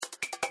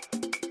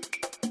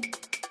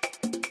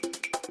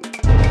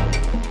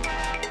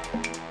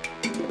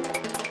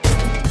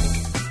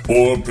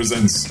Or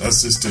presents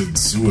Assisted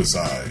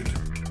Suicide.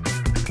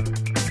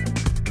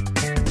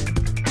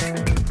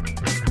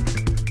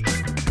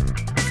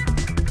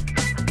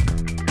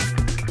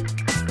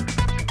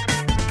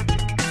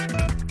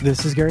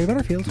 This is Gary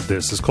Butterfield.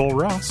 This is Cole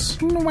Ross.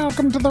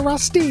 Welcome to the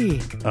Rusty.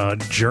 A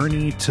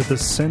journey to the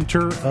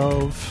center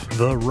of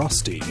the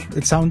Rusty.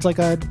 It sounds like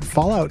a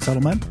Fallout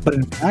settlement, but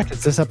in fact,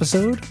 it's this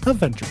episode of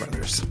Venture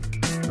Brothers.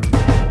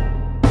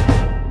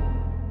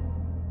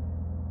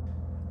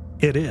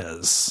 It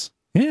is.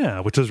 Yeah,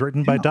 which was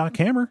written by Doc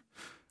Hammer.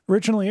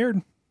 Originally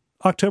aired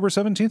October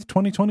 17th,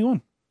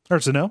 2021. Or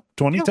so no,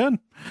 2010. Yeah.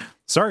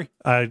 Sorry.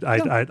 I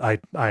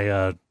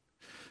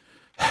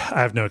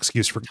have no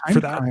excuse for that.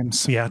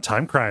 Crimes. Yeah,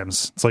 time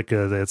crimes.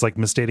 It's like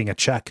misstating a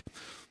check.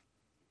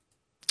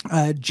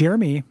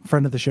 Jeremy,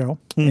 friend of the show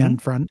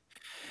and friend,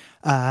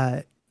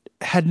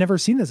 had never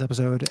seen this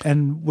episode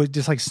and was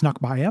just like snuck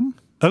by him.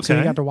 Okay. So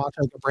he got to watch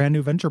like a brand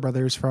new Venture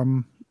Brothers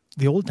from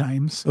the old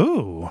times.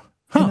 Ooh.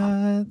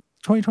 In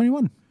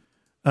 2021.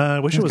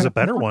 I wish it was a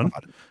better one.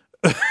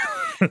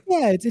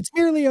 Yeah, it's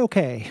merely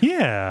okay.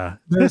 Yeah.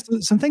 There's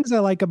some things I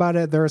like about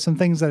it. There are some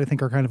things that I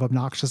think are kind of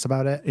obnoxious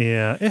about it.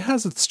 Yeah, it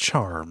has its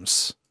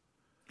charms.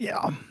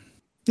 Yeah.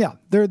 Yeah,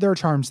 there are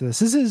charms to this.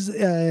 This is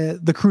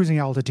the cruising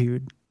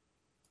altitude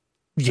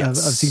of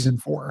season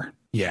 4.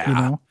 Yeah. You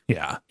know?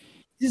 Yeah.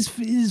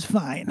 Is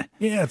fine.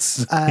 Yeah,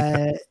 it's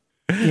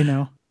you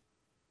know.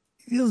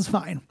 It was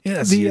fine.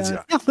 Yes,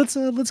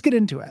 let's get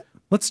into it.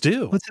 Let's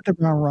hit the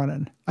ground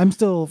running. I'm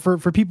still for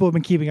people who've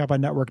been keeping up on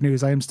network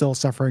news, I am still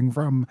suffering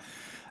from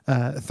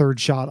third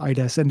shot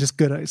itis and just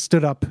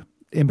stood up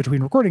in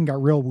between recording, got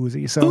real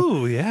woozy. So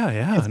ooh,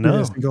 yeah.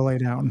 No. Go lay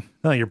down.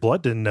 Oh, your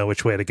blood didn't know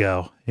which way to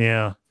go.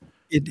 Yeah.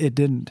 It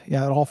didn't.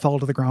 Yeah, it all fell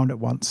to the ground at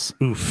once.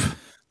 Oof.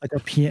 Like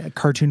a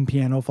cartoon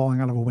piano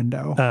falling out of a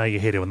window. You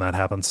hate it when that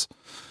happens.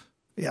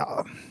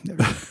 Yeah.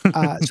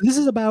 So this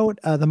is about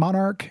the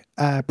Monarch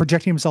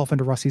projecting himself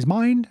into Rusty's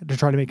mind to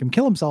try to make him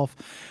kill himself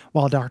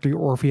while Dr.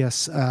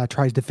 Orpheus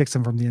tries to fix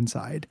him from the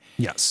inside.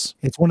 Yes.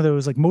 It's one of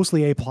those like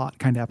mostly A plot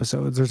kind of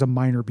episodes. There's a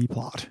minor B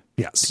plot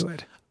to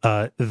it.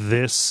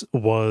 This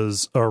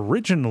was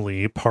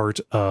originally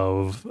part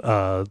of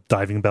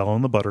Diving Bell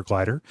and the Butter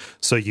Glider,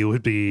 so you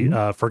would be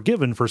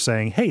forgiven for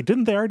saying, "Hey,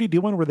 didn't they already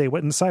do one where they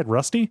went inside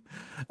Rusty?"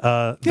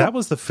 That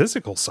was the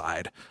physical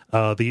side.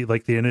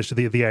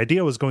 The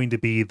idea was going to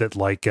be that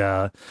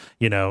kind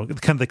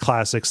of the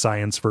classic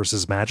science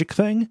versus magic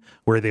thing,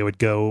 where they would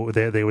go,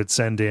 they would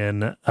send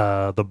in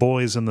the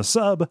boys in the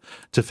sub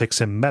to fix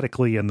him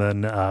medically, and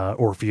then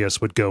Orpheus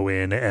would go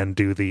in and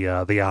do the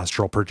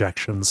astral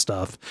projection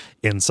stuff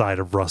inside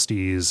of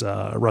Rusty's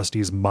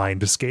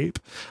mind escape,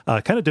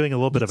 kind of doing a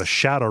little bit of a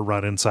shadow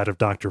run inside of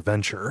Dr.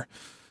 Venture.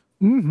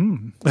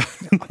 Mm-hmm.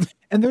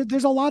 And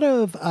there's a lot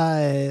of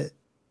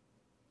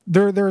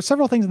there are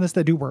several things in this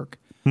that do work.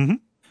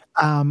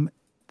 Mm-hmm.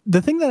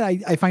 The thing that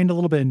I find a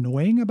little bit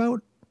annoying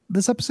about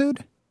this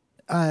episode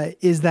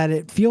is that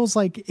it feels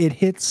like it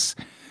hits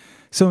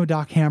some of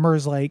Doc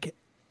Hammer's like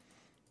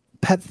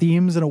pet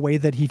themes in a way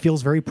that he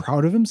feels very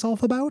proud of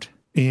himself about.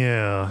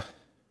 Yeah.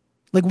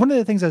 Like one of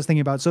the things I was thinking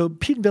about, so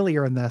Pete and Billy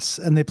are in this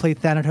and they play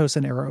Thanatos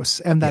and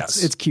Eros, and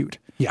it's cute.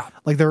 Yeah.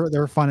 Like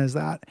they're fun as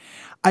that.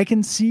 I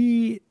can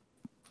see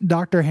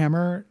Dr.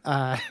 Hammer,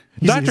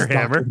 Dr.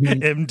 Hammer,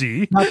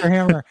 MD. Dr.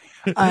 Hammer,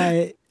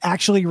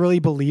 actually really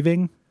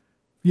believing,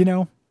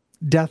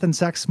 death and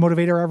sex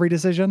motivate our every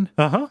decision.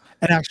 Uh-huh.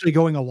 And actually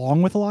going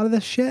along with a lot of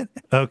this shit.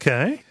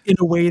 Okay. In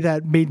a way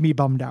that made me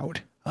bummed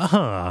out.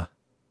 Uh-huh.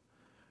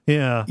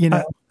 Yeah.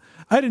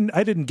 I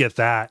didn't get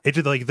that. It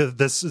did like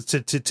this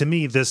to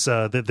me. This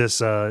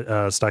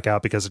stuck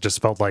out because it just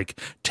felt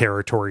like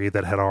territory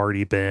that had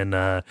already been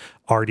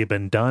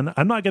done.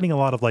 I'm not getting a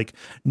lot of like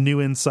new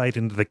insight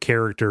into the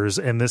characters,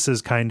 and this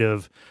is kind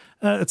of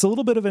it's a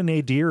little bit of a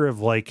nadir of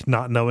like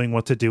not knowing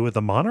what to do with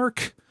the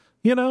Monarch.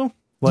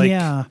 Like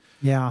yeah.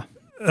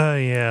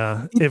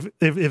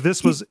 If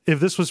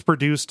this was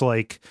produced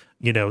like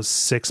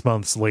 6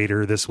 months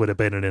later, this would have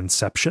been an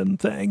Inception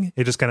thing.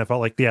 It just kind of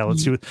felt like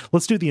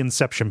let's do the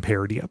Inception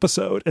parody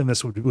episode, and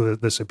this would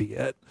be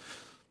it.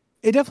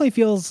 It definitely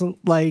feels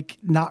like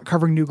not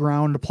covering new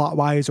ground plot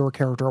wise or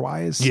character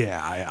wise.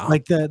 Yeah.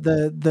 Like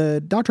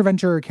the Dr.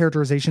 Venture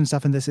characterization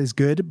stuff in this is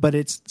good, but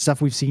it's stuff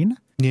we've seen.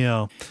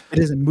 Yeah. It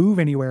doesn't move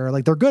anywhere.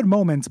 Like they're good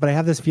moments, but I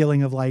have this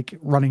feeling of like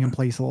running in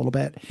place a little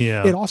bit.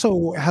 Yeah. It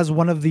also has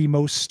one of the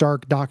most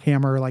stark Doc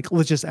Hammer, like,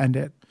 let's just end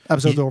it.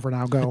 Episode's over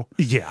now, go.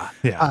 Yeah.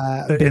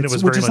 And it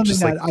was very much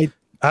just like,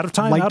 out of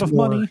time, out of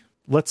money.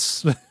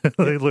 Let's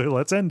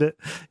end it.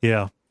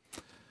 Yeah.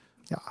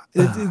 Yeah,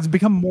 it's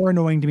become more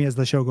annoying to me as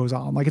the show goes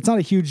on. Like, it's not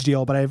a huge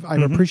deal, but I've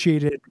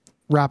appreciated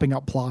wrapping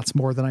up plots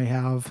more than I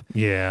have.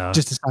 Yeah,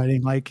 just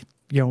deciding like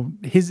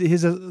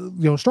his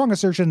strong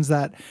assertions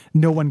that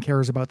no one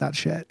cares about that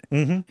shit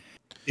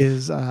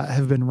is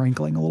have been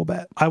rankling a little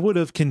bit. I would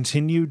have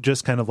continued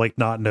just kind of like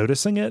not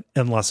noticing it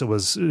unless it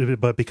was,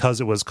 but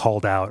because it was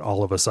called out,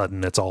 all of a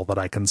sudden it's all that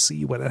I can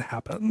see when it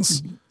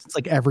happens. It's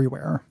like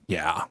everywhere.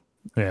 Yeah.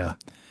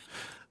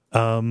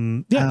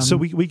 So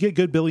we get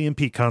good Billy and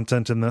Pete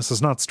content in this.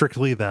 It's not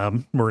strictly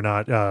them. We're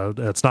not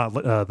it's not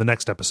the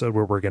next episode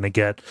where we're going to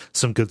get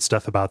some good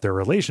stuff about their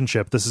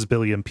relationship. This is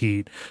Billy and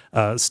Pete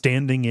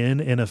standing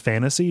in a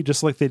fantasy,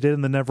 just like they did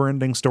in the Never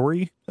Ending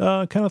Story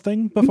kind of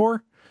thing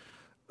before.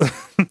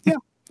 Yeah.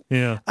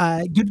 Yeah.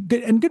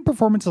 Good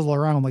performances all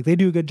around. Like, they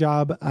do a good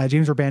job.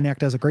 James Urbaniak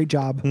does a great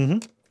job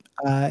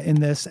in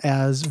this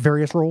as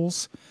various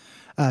roles,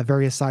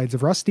 various sides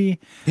of Rusty.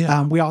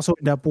 Yeah. We also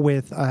end up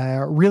with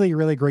a really,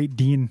 really great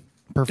Dean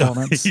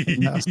performance. in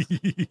this.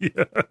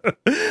 Yeah.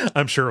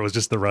 I'm sure it was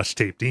just the rush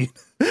tape, Dean.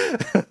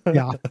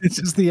 Yeah, it's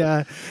just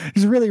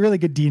it's really, really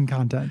good Dean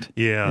content.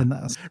 Yeah. In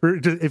this,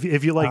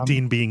 if you like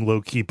Dean being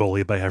low key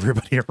bullied by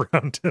everybody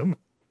around him.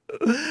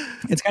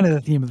 it's kind of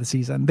the theme of the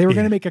season. They were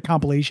going to make a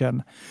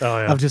compilation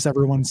of just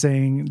everyone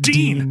saying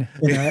Dean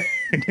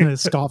in a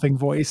scoffing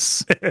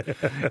voice.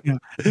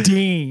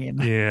 Dean.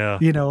 Yeah.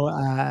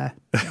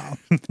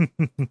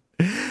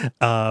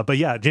 But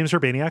yeah, James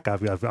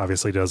Urbaniak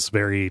obviously does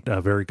very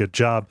good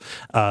job.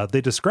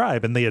 They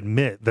describe and they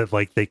admit that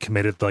like they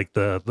committed like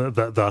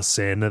the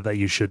sin that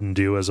you shouldn't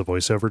do as a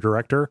voiceover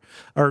director,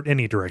 or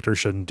any director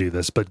shouldn't do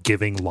this, but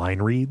giving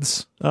line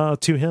reads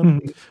to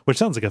him, which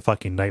sounds like a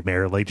fucking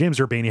nightmare. Like, James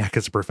Urbaniak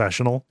is a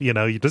professional,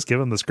 you just give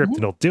him the script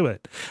and he'll do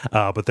it.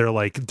 But they're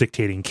like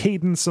dictating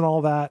cadence and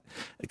all that,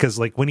 because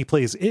like when he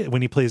plays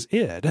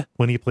the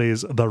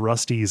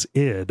Rusty's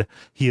Id,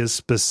 he is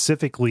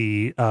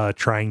specifically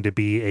trying to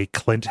be a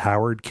Clint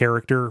Howard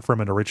character from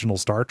an original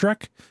Star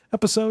Trek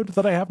episode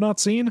that I have not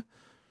seen.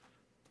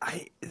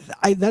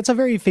 That's a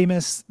very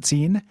famous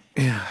scene.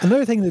 Yeah.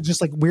 Another thing that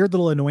just like weird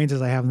little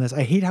annoyances I have in this,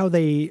 I hate how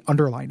they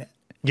underline it.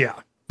 Yeah.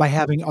 By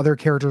having other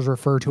characters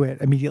refer to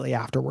it immediately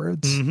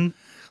afterwards.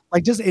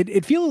 Like, just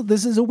it feels,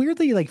 this is a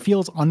weirdly like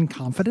feels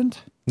unconfident.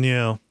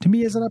 Yeah. To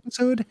me as an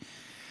episode.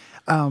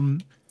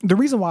 The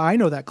reason why I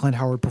know that Clint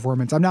Howard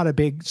performance, I'm not a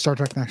big Star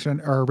Trek Next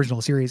Gen or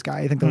original series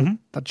guy. I think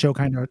that show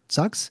kind of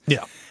sucks.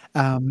 Yeah.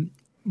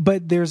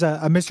 But there's a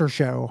Mr.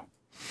 Show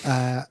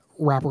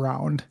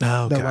wraparound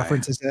that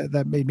references it,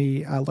 that made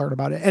me learn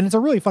about it. And it's a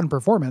really fun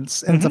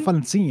performance, and it's a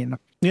fun scene.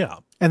 Yeah.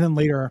 And then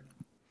later,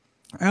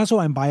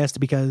 I'm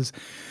biased because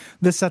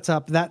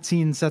that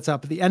scene sets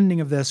up the ending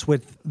of this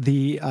with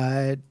the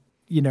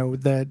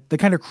the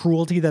kind of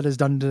cruelty that is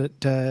done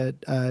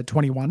to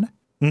 21.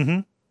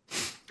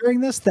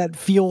 During this, that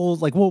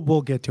feels like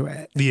we'll get to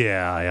it.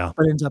 Yeah.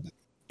 But it ends up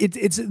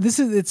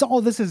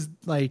this is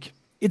like,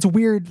 it's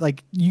weird.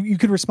 Like, you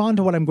could respond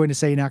to what I'm going to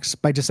say next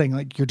by just saying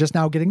like, you're just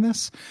now getting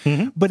this.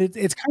 But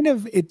it's kind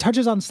of, it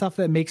touches on stuff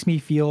that makes me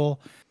feel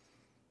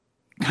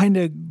kind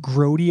of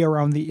grody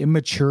around the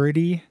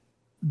immaturity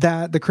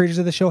that the creators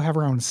of the show have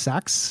around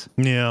sex.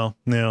 Yeah.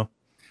 That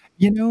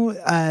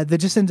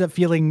just ends up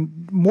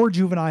feeling more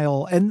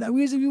juvenile. And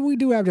we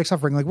do abject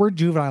suffering. Like, we're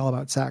juvenile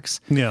about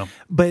sex. Yeah.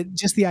 But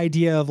just the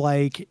idea of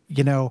like,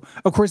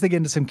 of course they get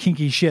into some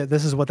kinky shit.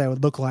 This is what that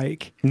would look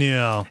like.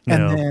 Yeah.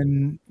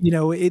 And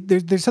then,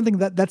 there's something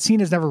that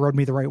scene has never rubbed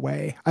me the right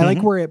way. I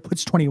like where it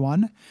puts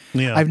 21.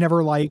 Yeah. I've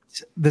never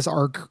liked this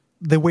arc,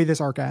 the way this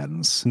arc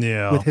ends.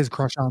 Yeah. With his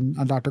crush on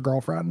Dr.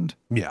 Girlfriend.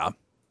 Yeah.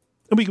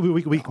 And we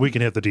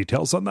can hit the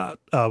details on that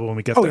when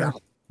we get there.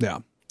 Yeah.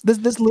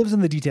 This lives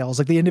in the details,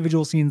 like the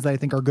individual scenes that I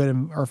think are good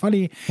and are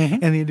funny,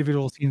 and the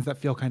individual scenes that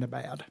feel kind of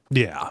bad.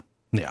 Yeah.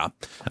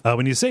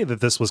 When you say that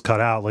this was cut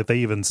out, like they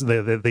even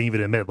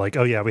admit, like,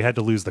 oh yeah, we had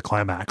to lose the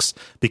climax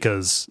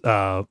because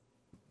there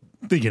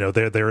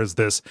is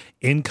this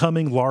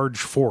incoming large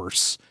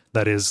force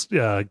that is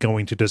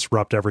going to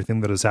disrupt everything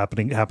that is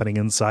happening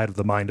inside of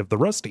the mind of the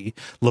Rusty.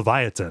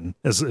 Leviathan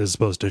is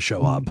supposed to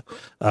show up,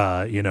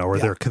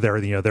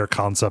 their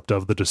concept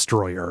of the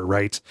destroyer,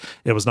 right?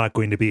 It was not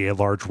going to be a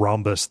large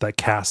rhombus that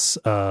casts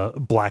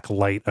black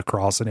light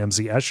across an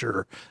MZ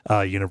Escher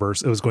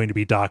universe. It was going to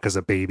be Doc as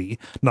a baby,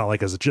 not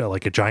like a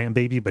giant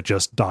baby, but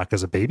just Doc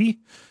as a baby.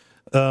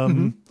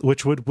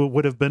 Which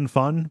would have been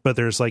fun, but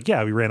there's like,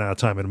 we ran out of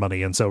time and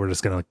money, and so we're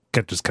just gonna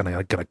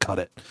cut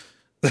it.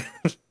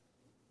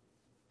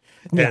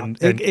 and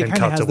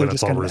cut to when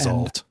it's all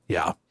resolved.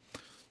 Yeah.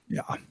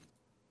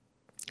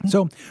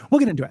 So we'll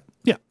get into it.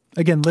 Yeah.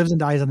 Again, lives and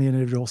dies on the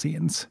individual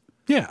scenes.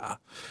 Yeah.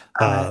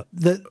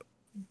 The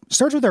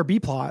starts with our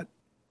B plot,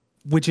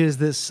 which is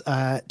this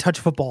touch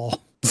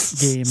football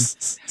game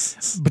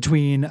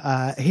between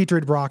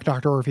Hatred, Brock,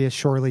 Dr. Orpheus,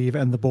 Shore Leave,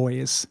 and the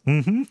boys.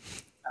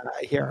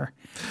 Here,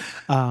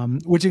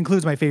 which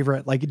includes my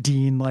favorite, like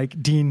Dean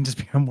just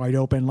become wide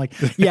open. Like,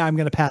 I'm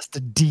going to pass to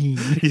Dean.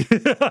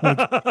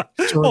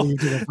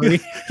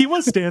 He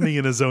was standing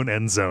in his own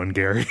end zone,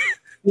 Gary.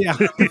 Yeah,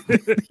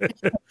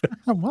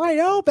 I'm wide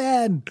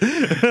open.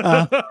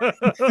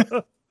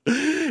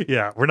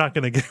 We're not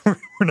gonna get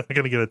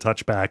a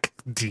touchback,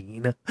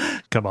 Dean.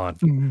 Come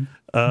on,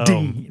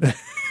 Dean.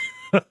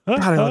 God,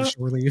 I love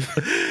shore leave.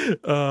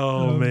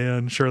 Oh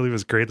man, Shirley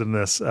was great in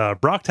this.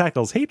 Brock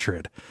tackles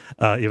Hatred,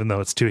 even though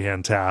it's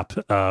 2-hand tap.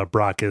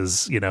 Brock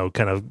is,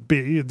 kind of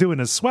doing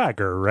his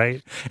swagger,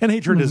 right? And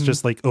Hatred is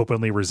just like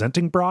openly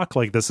resenting Brock.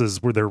 Like this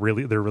is where they're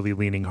really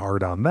leaning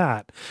hard on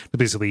that. But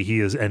basically, he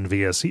is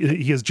envious.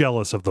 He is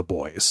jealous of the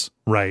boys,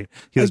 right?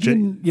 He is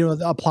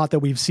a plot that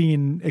we've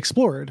seen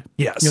explored.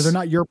 Yes, they're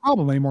not your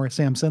problem anymore,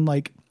 Samson.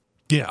 Like,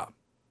 yeah.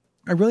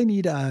 I really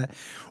need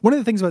one of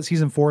the things about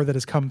season 4 that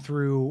has come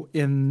through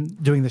in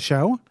doing the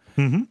show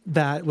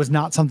that was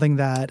not something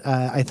that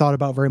I thought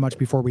about very much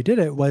before we did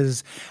it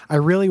was I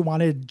really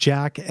wanted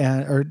Jackson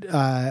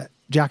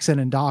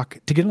and Doc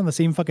to get on the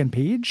same fucking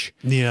page.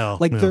 Yeah.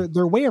 Like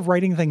their way of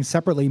writing things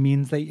separately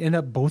means they end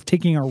up both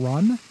taking a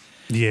run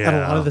at a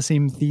lot of the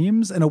same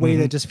themes in a way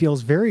that just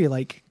feels very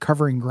like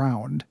covering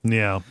ground.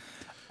 Yeah.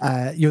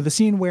 The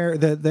scene where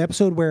the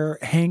episode where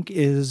Hank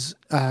is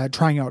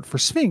trying out for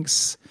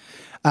Sphinx,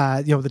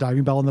 the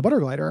diving bell and the butter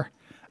glider,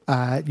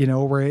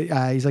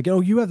 where he's like,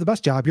 oh, you have the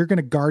best job. You're going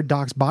to guard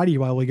Doc's body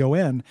while we go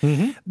in.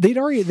 They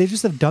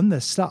just have done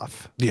this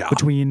stuff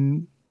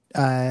between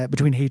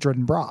Hatred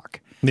and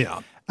Brock.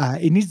 Yeah.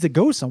 It needs to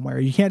go somewhere.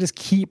 You can't just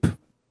keep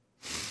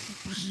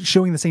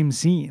showing the same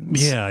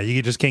scenes. Yeah.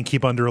 You just can't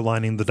keep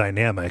underlining the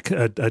dynamic.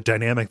 A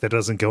dynamic that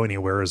doesn't go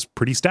anywhere is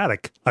pretty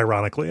static,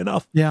 ironically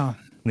enough. Yeah.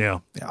 Yeah.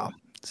 Yeah.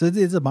 So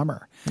it's a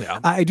bummer. Yeah.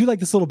 I do like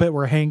this little bit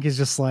where Hank is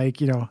just like,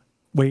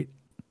 wait,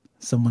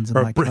 someone's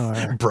in my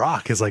car.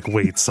 Brock is like,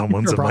 wait,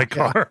 someone's in my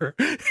car.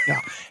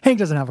 Yeah. Hank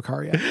doesn't have a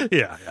car yet.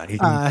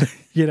 Yeah.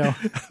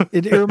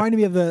 It reminded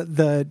me of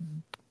the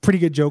pretty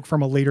good joke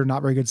from a later,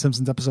 not very good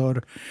Simpsons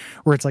episode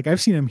where it's like,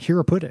 I've seen him hear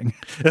a pudding.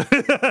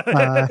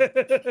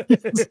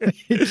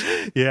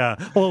 Yeah.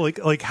 Well,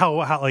 like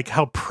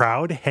how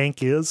proud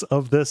Hank is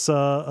of this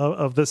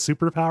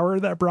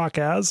superpower that Brock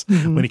has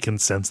when he can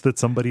sense that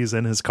somebody's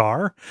in his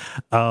car.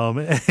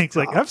 And Hank's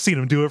like, I've seen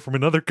him do it from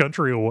another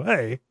country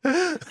away.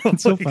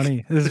 It's so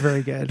funny. This is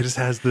very good. He just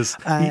has this,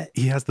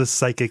 he has this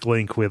psychic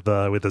link with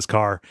his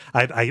car.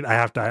 I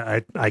have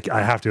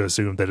to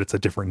assume that it's a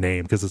different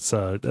name because it's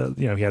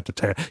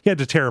he had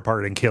to tear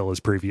apart and kill his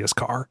previous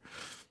car.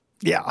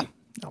 Yeah.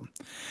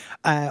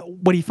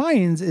 What he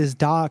finds is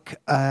Doc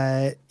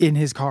in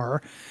his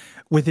car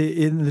with it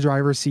in the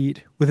driver's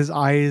seat with his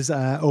eyes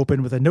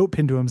open with a note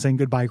pinned to him saying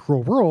goodbye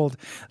cruel world.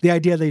 The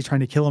idea that he's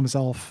trying to kill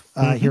himself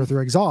here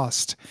through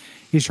exhaust.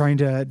 He's trying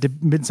to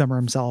midsummer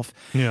himself.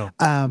 Yeah.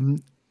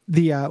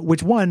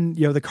 Which one,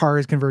 the car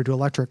is converted to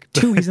electric.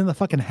 2, he's in the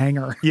fucking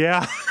hangar.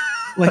 Yeah.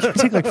 Like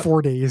it would take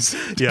 4 days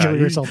to kill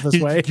yourself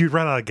this way. You'd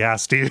run out of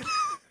gas, dude.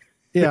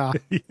 Yeah,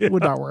 it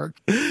would not work.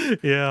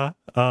 Yeah.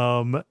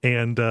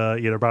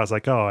 Bob's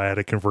like, oh, I had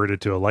it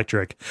converted to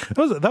electric.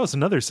 That was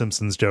another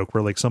Simpsons joke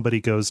where like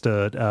somebody goes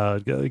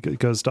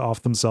to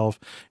off themselves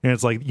and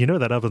it's like,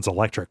 that oven's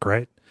electric,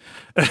 right?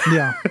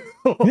 Yeah.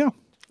 Yeah.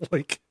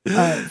 Like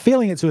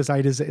failing at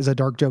suicide is a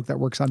dark joke that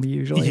works on me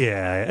usually.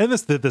 Yeah, and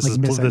this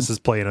is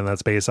playing in that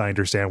space. I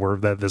understand where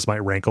that this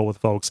might rankle with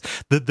folks.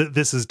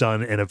 This is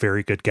done in a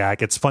very good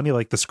gag. It's funny,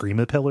 like the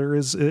scream pillar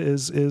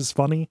is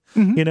funny.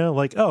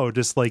 Like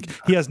just like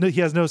he has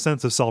no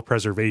sense of self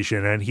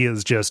preservation, and he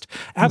is just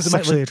absolutely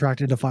sexually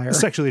attracted to fire.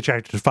 Sexually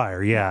attracted to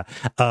fire. Yeah,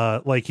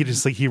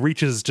 he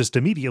reaches just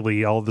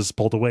immediately. All of this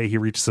pulled away. He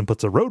reaches and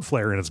puts a road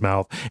flare in his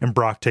mouth, and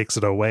Brock takes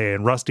it away,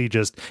 and Rusty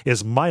just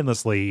is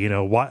mindlessly,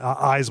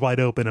 eyes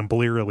wide open and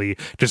blearily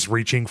just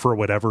reaching for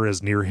whatever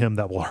is near him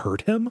that will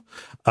hurt him.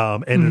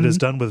 And it is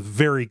done with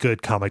very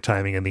good comic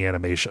timing in the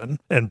animation.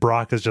 And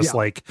Brock is just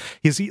like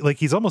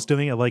he's almost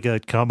doing it like a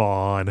come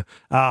on,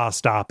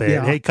 stop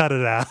it, hey, cut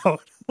it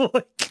out.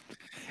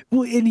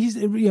 Well, and he's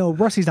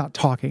Rusty's not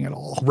talking at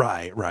all.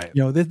 Right.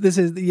 This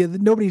is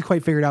nobody's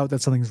quite figured out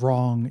that something's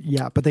wrong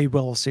yet, but they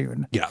will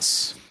soon.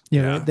 Yes.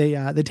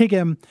 They take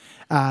him.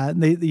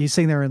 He's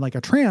sitting there in like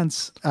a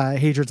trance.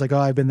 Hatred's like, oh,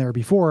 I've been there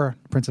before.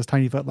 Princess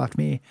Tinyfoot left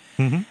me.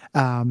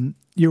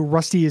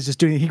 Rusty is just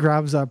doing. He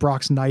grabs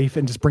Brock's knife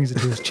and just brings it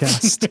to his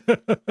chest,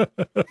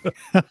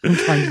 I'm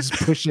trying to just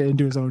push it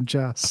into his own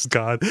chest.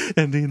 God,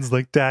 and Dean's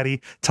like,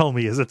 Daddy, tell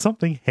me, is it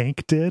something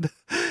Hank did?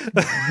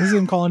 This is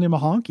him calling him a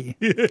honky.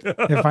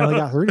 It finally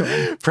got through to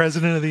him.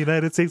 President of the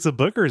United States of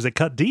Bookers. It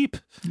cut deep.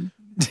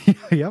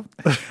 Yep.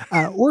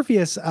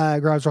 Orpheus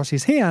grabs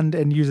Rusty's hand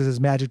and uses his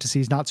magic to see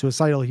he's not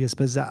suicidal. He is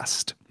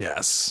possessed.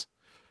 Yes.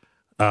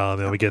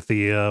 Then we get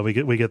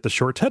the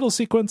short title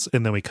sequence,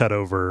 and then we cut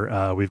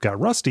over. We've got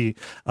Rusty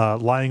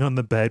lying on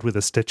the bed with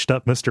a stitched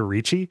up Mr.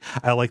 Ricci.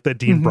 I like that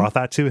Dean brought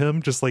that to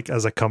him just like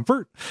as a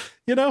comfort,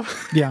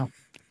 Yeah.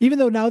 Even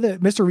though now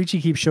that Mr.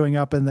 Ricci keeps showing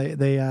up and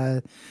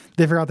they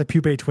forgot the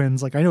Pupae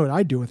twins, like I know what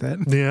I'd do with it.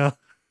 Yeah.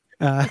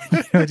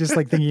 Just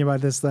like thinking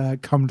about this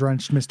cum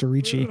drenched Mr.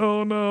 Ricci.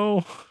 Oh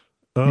no.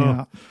 Oh.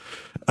 Yeah.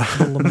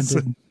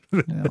 Lamented.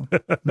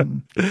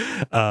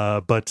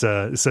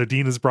 So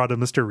Dean has brought in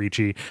Mr.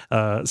 Ricci.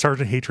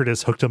 Sergeant Hatred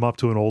has hooked him up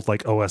to an old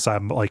like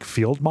OSM like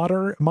field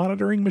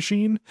monitoring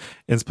machine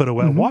and has put a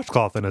wet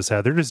washcloth in his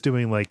head. They're just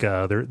doing like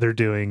they're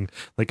doing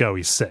like, oh,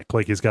 he's sick,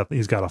 like he's got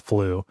a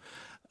flu.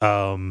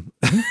 And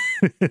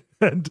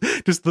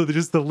just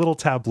the little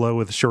tableau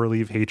with shore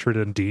leave Hatred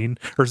and Dean,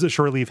 or is it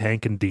shore leave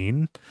Hank and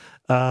Dean?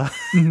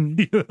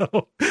 You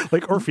know,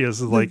 like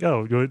Orpheus is like,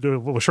 oh,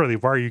 well, shore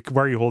leave, why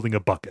are you holding a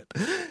bucket?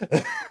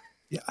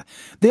 Yeah,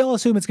 they all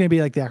assume it's going to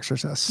be like The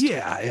Exorcist.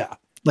 Yeah.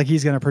 Like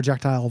he's going to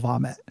projectile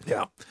vomit.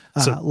 Yeah.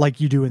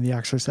 Like you do in The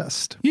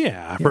Exorcist.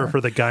 Yeah,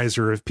 for the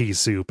geyser of pea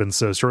soup. And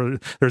so sort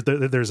of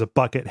there's a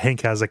bucket,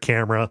 Hank has a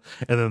camera,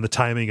 and then the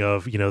timing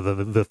of, you know,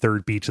 the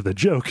third beat to the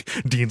joke,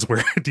 Dean's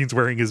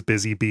wearing his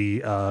busy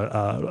bee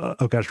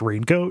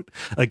raincoat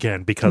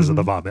again because of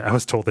the vomit. I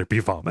was told there'd be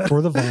vomit.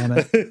 For the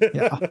vomit.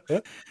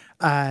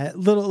 Yeah.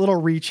 Little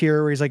reach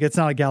here where he's like, it's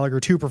not a Gallagher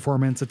 2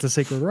 performance, it's a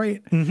Sacred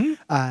Right.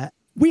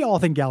 We all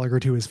think Gallagher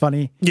 2 is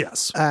funny.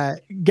 Yes.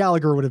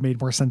 Gallagher would have made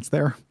more sense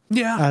there.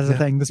 Yeah. As a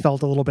thing. This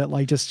felt a little bit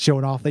like just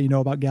showing off that you know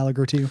about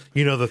Gallagher 2.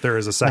 You know that there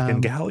is a second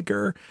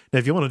Gallagher. Now,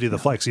 if you want to do the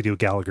flex, you do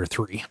Gallagher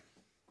 3.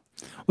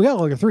 Well,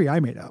 Gallagher 3 I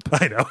made up.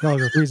 I know.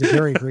 Gallagher 3 is a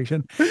Gary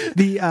creation.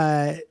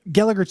 The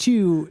Gallagher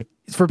 2,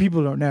 for people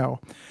who don't know,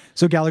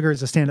 so Gallagher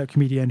is a stand-up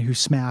comedian who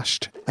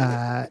smashed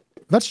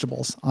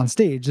vegetables on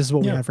stage. This is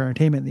what we had for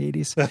entertainment in the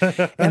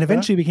 80s. And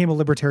eventually became a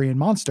libertarian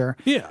monster.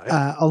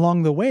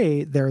 Along the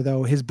way there,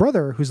 though, his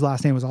brother, whose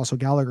last name was also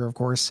Gallagher, of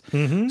course,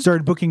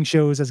 started booking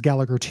shows as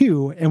Gallagher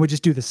 2 and would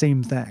just do the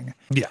same thing.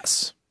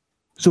 Yes.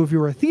 So if you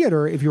were a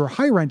theater, if you were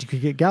high rent, you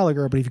could get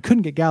Gallagher, but if you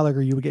couldn't get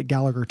Gallagher, you would get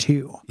Gallagher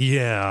 2.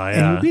 Yeah.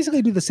 And you would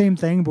basically do the same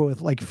thing, but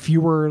with like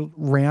fewer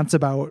rants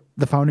about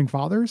the founding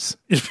fathers.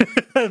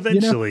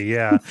 Eventually,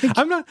 yeah.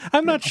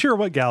 I'm not sure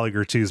what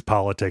Gallagher 2's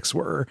politics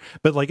were,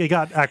 but like it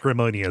got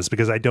acrimonious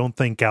because I don't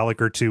think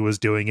Gallagher 2 was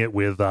doing it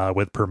with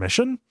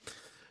permission.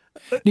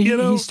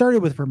 He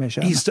started with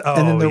permission,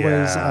 and then there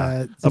was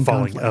some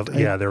conflict,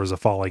 right? There was a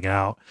falling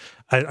out.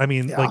 I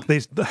mean, like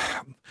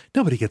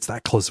nobody gets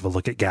that close of a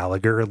look at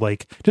Gallagher.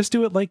 Like, just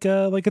do it like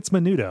it's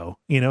Menudo.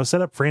 You know,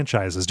 set up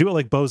franchises. Do it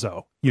like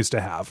Bozo used to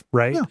have,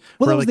 right? Yeah.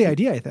 Well, that was the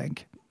idea, I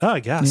think. Oh,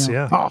 I guess,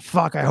 yeah. Oh,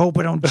 fuck, I hope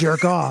I don't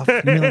jerk off.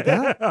 You mean like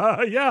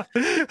that? Yeah.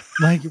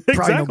 Like,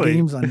 probably no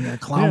games on your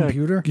clown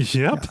computer.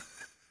 Yep.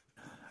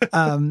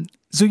 Yeah.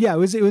 So yeah, it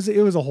was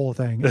a whole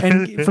thing.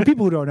 And for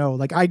people who don't know,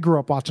 like I grew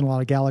up watching a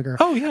lot of Gallagher.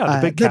 Oh yeah,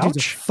 the big couch. That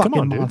dude's a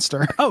fucking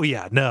monster. Oh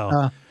yeah,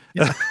 no.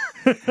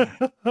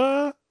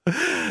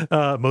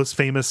 Most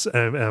famous,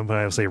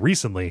 I say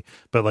recently,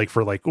 but like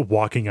for like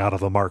walking out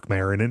of a Mark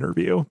Maron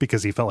interview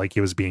because he felt like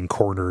he was being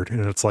cornered,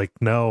 and it's like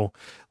no,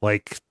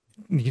 like.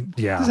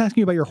 Yeah, he's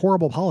asking you about your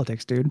horrible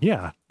politics, dude.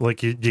 Yeah,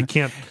 like you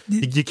can't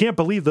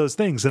believe those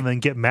things and then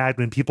get mad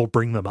when people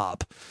bring them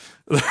up.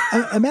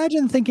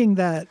 Imagine thinking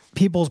that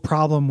people's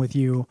problem with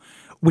you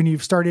when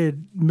you've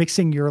started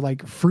mixing your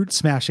like fruit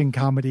smashing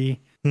comedy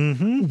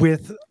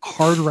with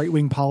hard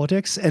right-wing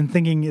politics and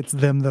thinking it's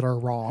them that are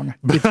wrong.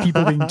 It's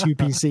people being too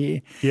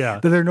PC. Yeah.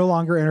 That they're no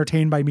longer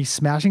entertained by me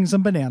smashing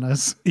some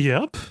bananas.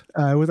 Yep.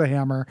 With a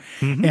hammer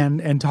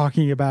and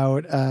talking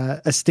about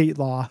estate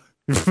law.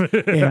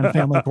 And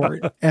family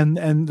court,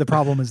 and the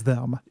problem is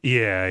them.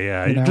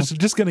 Yeah. You know?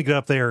 Just gonna get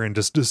up there and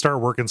just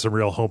start working some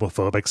real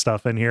homophobic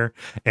stuff in here,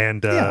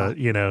 and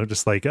you know,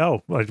 just like,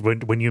 oh,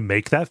 when you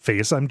make that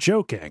face, I'm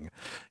joking.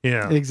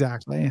 Yeah,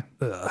 exactly.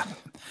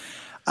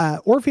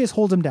 Orpheus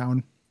holds him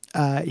down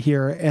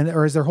here,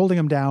 or as they're holding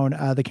him down,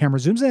 the camera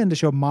zooms in to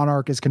show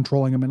Monarch is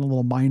controlling him in a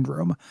little mind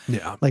room.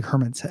 Yeah, like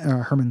Herman's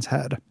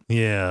head.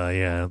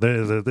 Yeah.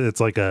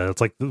 It's like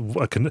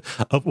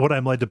what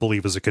I'm led to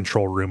believe is a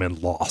control room in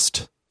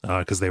Lost,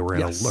 because they were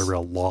in a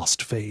real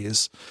Lost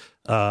phase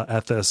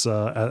at this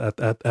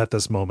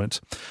moment.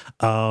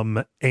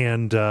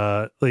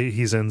 And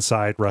he's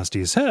inside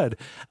Rusty's head.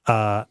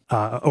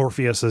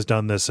 Orpheus has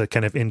done this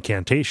kind of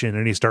incantation,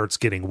 and he starts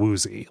getting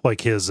woozy.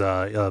 Like his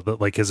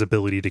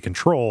ability to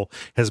control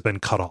has been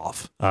cut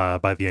off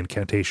by the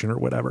incantation or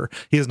whatever.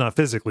 He is not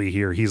physically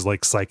here. He's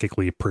like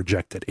psychically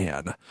projected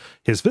in.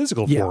 His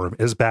physical form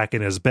is back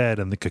in his bed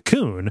in the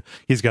cocoon.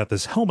 He's got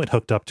this helmet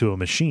hooked up to a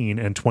machine,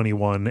 and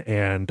 21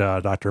 and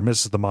Dr. and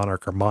Mrs. the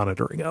Monarch are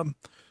monitoring him.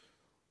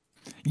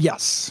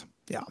 Yes.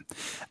 Yeah.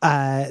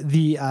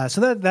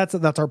 So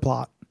that's our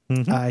plot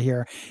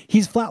here.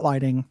 He's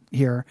flatlining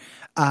here.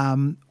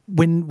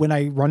 When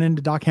I run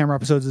into Doc Hammer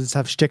episodes that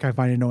have shtick I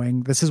find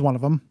annoying, this is one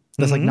of them.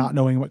 That's like not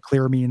knowing what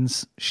clear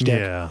means shtick.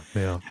 Yeah.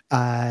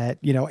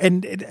 You know,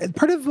 and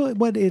part of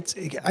what it's,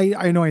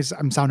 I know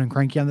I'm sounding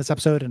cranky on this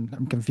episode, and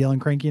I'm feeling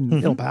cranky, and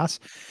it'll pass.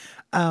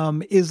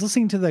 Is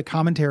listening to the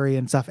commentary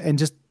and stuff, and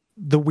just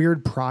the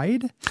weird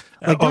pride.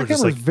 Like Doc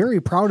Hammer is very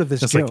proud of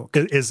this joke.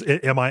 Like,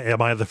 am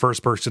I the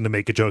first person to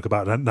make a joke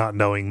about not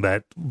knowing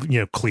that, you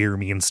know, clear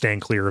means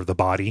stand clear of the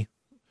body?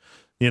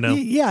 You know?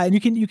 Yeah, and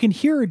you can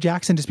hear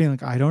Jackson just being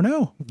like, I don't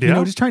know. Yeah. You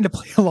know, just trying to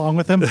play along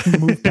with him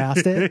and move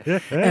past it.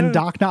 And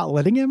Doc not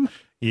letting him.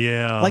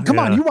 Yeah. Like, come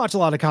on, you watch a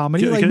lot of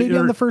comedy. Like, maybe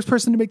I'm the first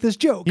person to make this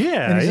joke.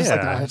 Yeah. And he's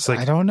just like,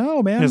 I don't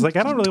know, man. He's like,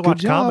 I don't really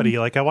watch comedy.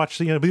 Like, I watch,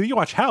 you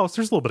watch House.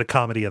 There's a little bit of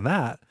comedy in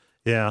that.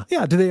 Yeah.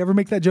 Yeah, do they ever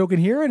make that joke in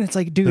here? And it's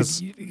like, dude,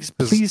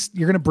 please,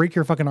 you're going to break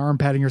your fucking arm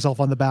patting yourself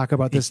on the back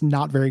about this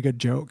not very good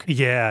joke.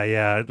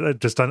 Yeah.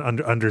 Just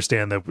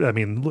understand that. I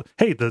mean,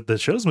 hey, the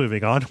show's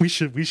moving on. We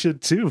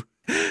should too.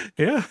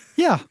 Yeah.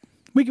 Yeah.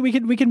 We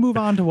can move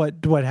on to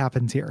what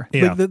happens here.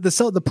 Yeah. Like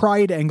the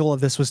pride angle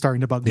of this was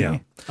starting to bug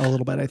me a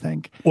little bit, I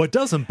think. What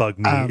doesn't bug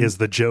me is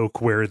the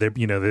joke where they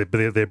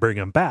bring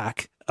him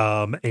back,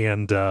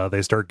 and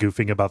they start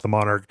goofing about the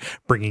Monarch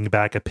bringing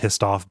back a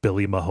pissed off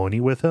Billy Mahoney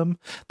with him.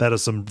 That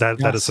is some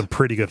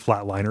pretty good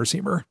Flatliners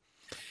humor.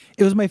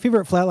 It was my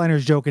favorite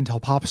Flatliners joke until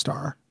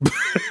Popstar.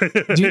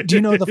 do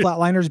you know the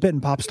Flatliners bit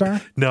in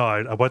Popstar?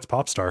 No, what's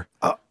Popstar?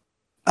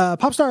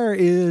 Popstar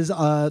is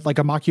like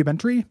a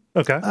mockumentary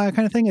kind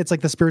of thing. It's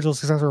like the spiritual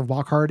successor of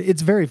Walk Hard.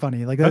 It's very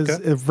funny. Like that is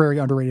a very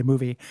underrated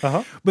movie.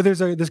 But there's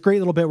this great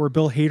little bit where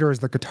Bill Hader is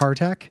the guitar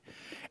tech,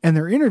 and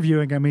they're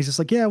interviewing him. He's just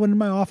like, yeah, when in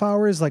my off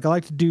hours, like I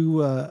like to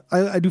do,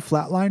 I do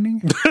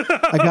flatlining.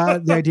 I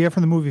got the idea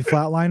from the movie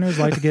Flatliners.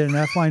 I like to get an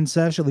F-line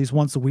sesh at least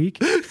once a week.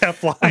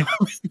 F-line.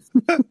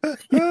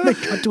 They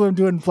cut to him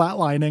doing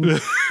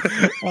flatlining.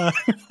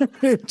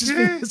 Just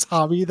being this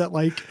hobby that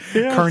like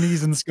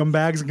carnies and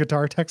scumbags and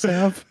guitar techs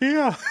have.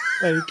 Yeah.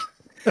 Like,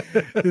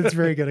 it's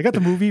very good. I got the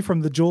movie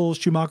from the Joel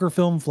Schumacher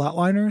film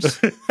Flatliners.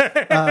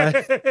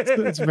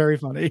 It's very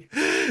funny.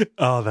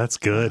 Oh, that's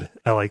good.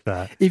 I like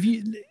that.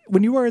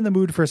 When you are in the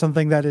mood for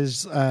something that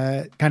is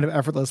kind of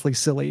effortlessly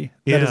silly,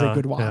 that is a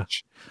good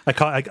watch.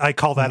 Yeah. I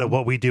call that a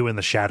what we do in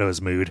the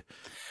shadows mood.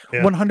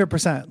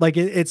 100%. Like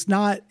it's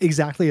not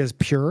exactly as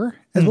pure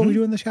as what we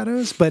do in the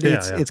shadows, but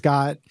it's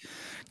got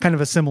kind of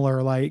a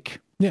similar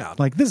like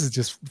this is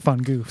just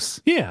fun goofs.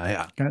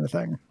 Yeah. Kind of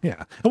thing.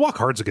 Yeah. And Walk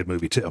Hard's a good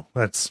movie too.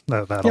 That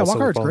Walk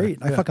Hard's great.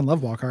 I fucking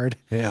love Walk Hard.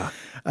 Yeah.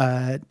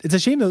 It's a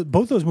shame that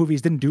both those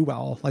movies didn't do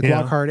well. Like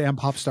Walk Hard and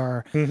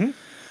Popstar.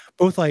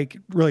 Both like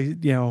really,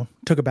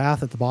 took a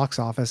bath at the box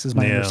office is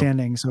my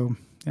understanding. So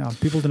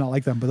people do not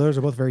like them, but those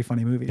are both very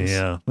funny movies.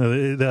 Yeah.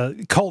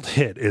 The cult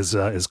hit is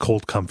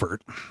Cold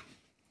Comfort.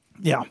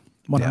 Yeah.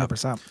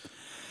 100%.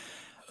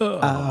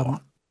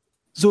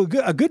 So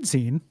a good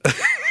scene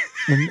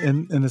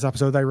in this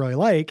episode that I really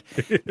like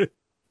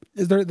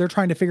is they're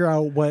trying to figure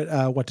out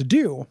what to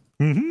do,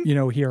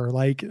 here,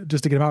 like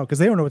just to get him out because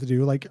they don't know what to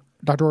do. Like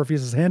Dr.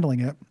 Orpheus is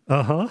handling it.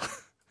 And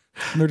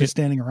they're just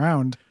standing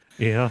around.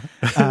 Yeah.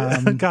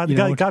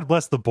 God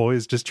bless the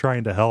boys just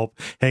trying to help.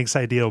 Hank's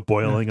idea of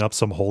boiling up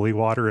some holy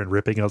water and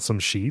ripping out some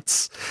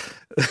sheets.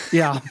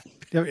 Yeah.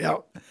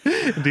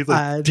 And he's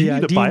like, do you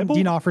need a Bible?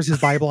 Dean offers his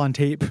Bible on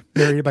tape,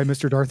 narrated by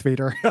Mr. Darth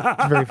Vader.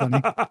 It's very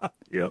funny.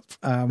 Yep.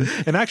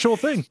 An actual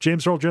thing.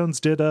 James Earl Jones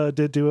did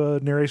do a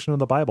narration of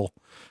the Bible.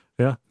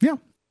 Yeah. Yeah.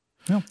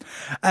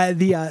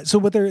 So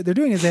what they're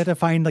doing is they have to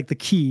find like the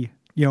key,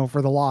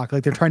 for the lock.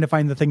 Like they're trying to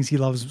find the things he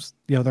loves,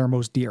 that are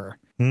most dear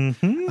to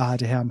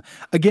him.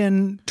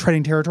 Again,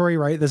 treading territory,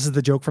 right? This is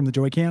the joke from the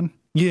Joy Can.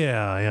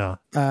 Yeah.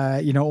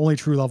 Only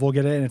true love will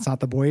get it, and it's not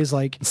the boys.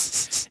 Like,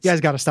 you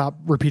guys got to stop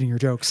repeating your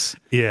jokes.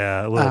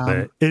 Yeah, a little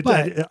bit.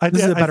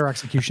 This is a better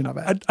execution of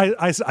it.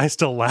 I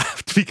still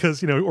laughed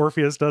because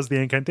Orpheus does the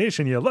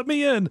incantation. Let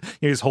me in.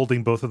 He's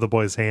holding both of the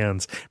boys'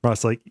 hands.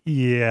 Ross like,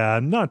 yeah,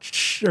 I'm not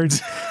sure.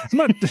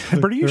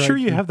 But are you sure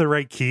you have the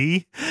right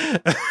key?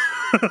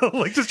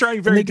 Like just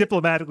trying very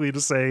diplomatically to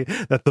say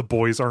that the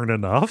boys aren't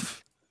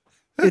enough.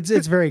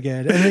 It's very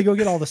good, and they go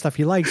get all the stuff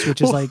he likes,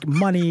 which is like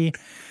money.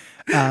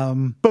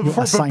 But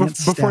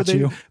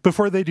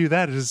before they do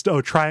that, it's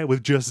try it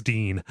with just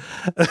Dean.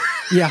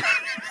 Yeah,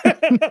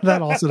 that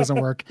also doesn't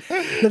work.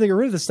 Then they get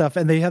rid of this stuff,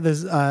 and they have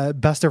this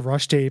best of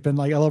Rush tape, and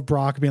like I love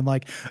Brock being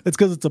like, "It's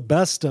because it's a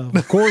best of.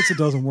 Of course, it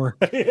doesn't work."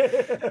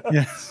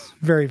 Yeah,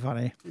 very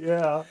funny.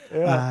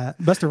 Yeah.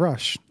 Best of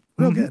Rush,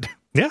 real good.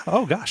 Yeah.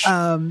 Oh gosh.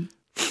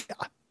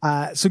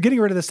 So getting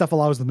rid of this stuff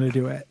allows them to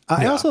do it.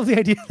 I also have the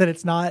idea that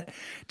it's not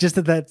just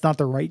that that's not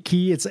the right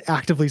key; it's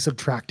actively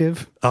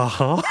subtractive.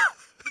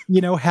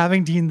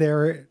 Having Dean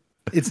there,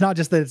 it's not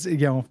just that it's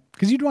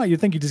because you'd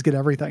think you just get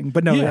everything,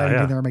 but no, having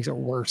Dean there makes it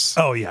worse.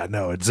 Oh yeah,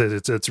 no, it's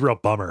a real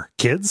bummer.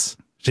 Kids,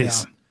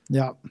 jeez,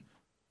 yeah.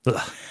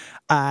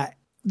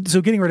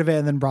 So getting rid of it,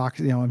 and then Brock,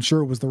 I'm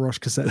sure it was the Rush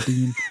cassette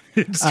Dean.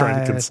 Just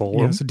trying to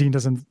console him, so Dean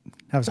doesn't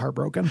have his heart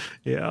broken.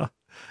 Yeah,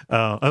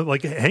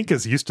 like Hank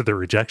is used to the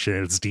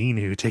rejection. It's Dean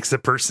who takes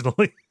it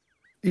personally.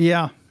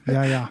 Yeah.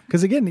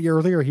 Because again,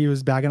 earlier he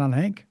was bagging on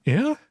Hank.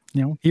 Yeah.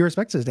 He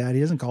respects his dad.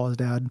 He doesn't call his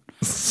dad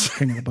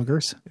king of the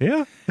boogers.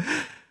 Yeah.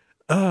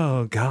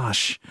 Oh,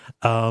 gosh.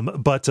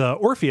 But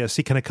Orpheus,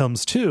 he kind of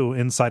comes to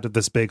inside of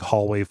this big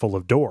hallway full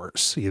of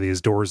doors,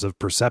 these doors of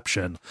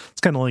perception.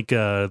 It's kind of like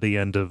the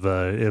end of,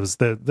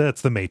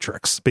 that's the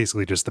Matrix,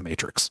 basically just the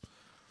Matrix.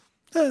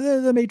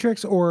 The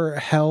Matrix or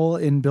Hell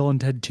in Bill and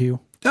Ted 2.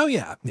 Oh,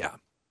 yeah. Yeah.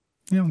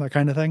 That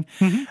kind of thing.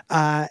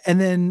 And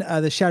then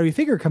the shadowy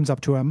figure comes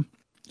up to him.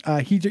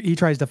 He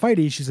tries to fight.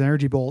 He shoots an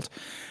energy bolt,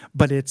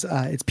 but it's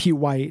Pete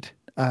White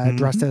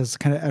dressed as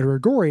kind of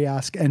Edward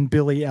Gorey-esque and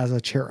Billy as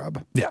a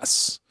cherub.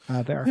 Yes.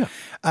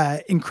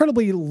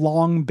 Incredibly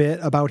long bit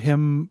about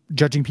him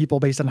judging people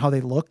based on how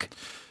they look.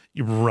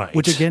 Right.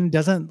 Which again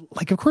doesn't,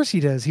 like, of course he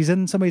does. He's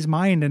in somebody's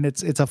mind, and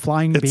it's a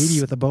flying baby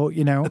with a boat,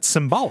 you know? It's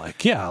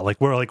symbolic. Yeah. Like,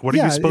 we're like, what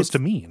are you supposed to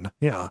mean?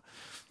 Yeah.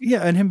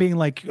 Yeah. And him being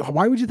like,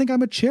 why would you think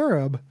I'm a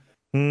cherub?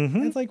 Mm-hmm.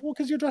 And it's like, well,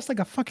 because you're dressed like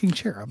a fucking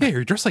cherub. Yeah.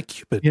 You're dressed like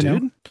Cupid, You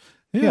dude. know?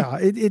 Yeah.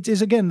 It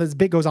is, again, this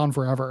bit goes on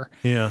forever.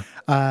 Yeah.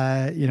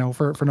 You know,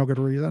 for no good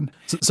reason.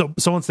 So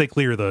once they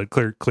clear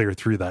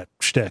through that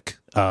shtick,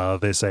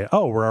 they say,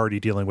 "Oh, we're already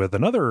dealing with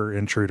another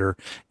intruder,"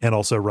 and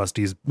also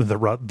Rusty's the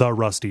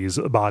Rusty's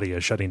body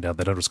is shutting down.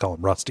 They don't just call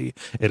him Rusty;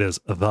 it is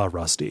the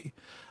Rusty,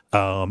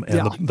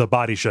 the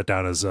body shut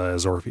down is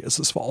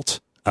Orpheus's fault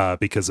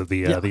because of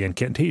the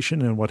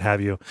incantation and what have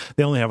you.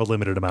 They only have a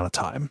limited amount of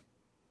time.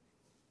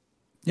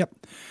 Yep.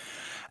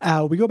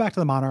 We go back to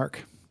the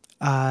Monarch.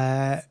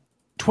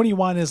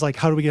 21 is like,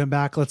 how do we get him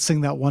back? Let's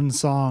sing that one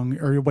song,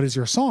 or what is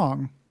your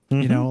song?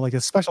 You know, like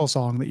a special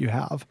song that you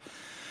have.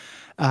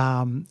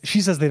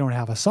 She says they don't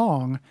have a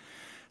song,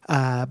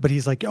 but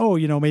he's like, oh,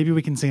 you know, maybe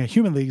we can sing a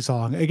Human League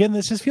song. Again,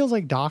 this just feels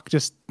like Doc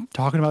just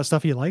talking about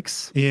stuff he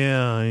likes.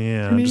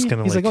 Yeah. He's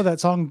like, oh, that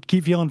song,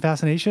 Keep Feeling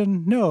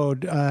Fascination. No,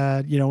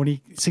 you know, when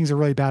he sings a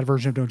really bad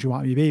version of Don't You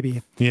Want Me,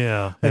 Baby.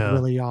 Yeah. Like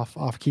really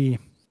off key.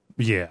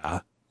 Yeah.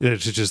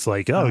 It's just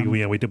like,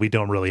 we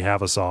don't really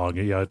have a song.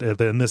 You know,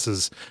 and this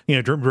is, you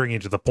know,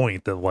 bringing to the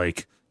point that,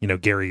 like, you know,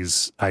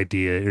 Gary's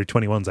idea or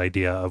 21's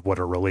idea of what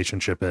a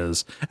relationship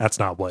is, that's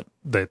not what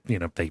they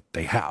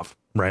have,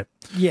 right?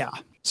 Yeah.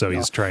 So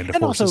he's trying to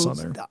force this on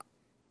there.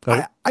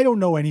 I don't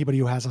know anybody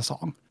who has a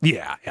song.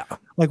 Yeah.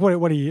 Like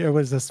what do you, it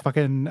was this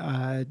fucking,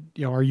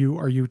 you know, are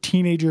you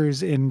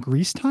teenagers in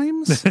Greece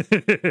times?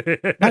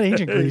 Not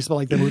ancient Greece, but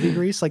like the movie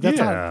Greece. Like that's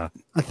not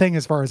a thing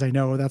as far as I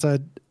know. That's a,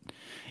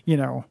 you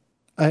know,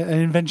 an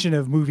invention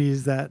of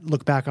movies that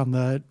look back on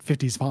the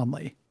 50s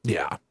fondly.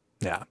 Yeah.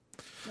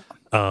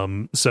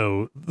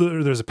 So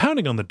there's a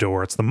pounding on the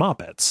door. It's the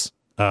Moppets.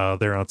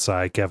 They're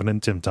outside, Kevin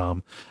and Tim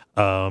Tom.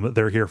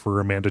 They're here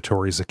for a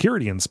mandatory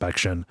security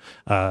inspection.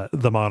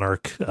 The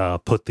Monarch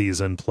put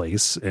these in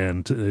place,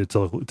 and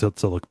to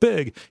look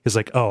big, he's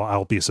like, oh,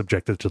 I'll be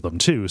subjected to them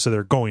too. So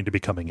they're going to be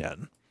coming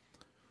in.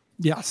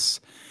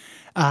 Yes.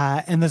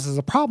 And this is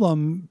a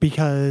problem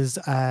because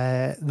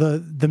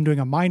them doing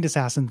a mind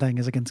assassin thing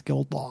is against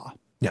guild law.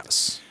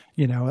 Yes.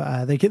 You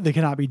know, they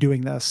cannot be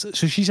doing this.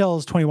 So she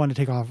tells 21 to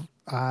take off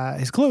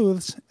his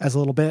clothes as a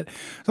little bit.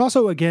 It's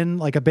also, again,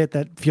 like a bit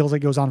that feels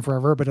like goes on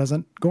forever, but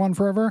doesn't go on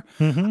forever,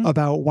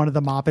 about one of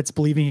the Moppets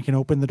believing he can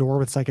open the door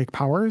with psychic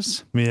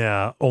powers.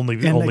 Yeah, only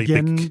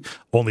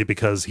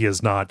because he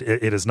has not.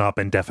 It has not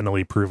been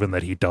definitely proven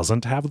that he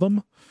doesn't have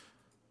them.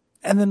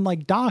 And then,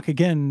 like, Doc,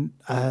 again,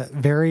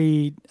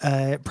 very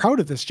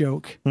proud of this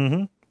joke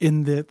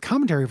in the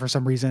commentary for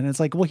some reason. It's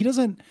like, well, he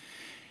doesn't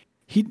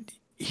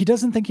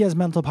think he has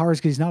mental powers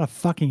because he's not a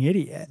fucking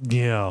idiot.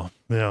 Yeah.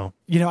 You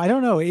know, I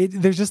don't know.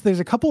 There's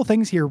a couple of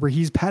things here where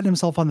he's patting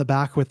himself on the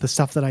back with the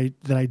stuff that I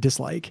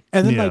dislike.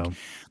 And then like,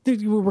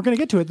 we're going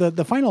to get to it.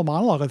 The final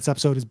monologue of this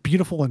episode is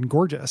beautiful and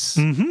gorgeous,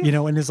 you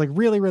know, and is like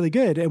really, really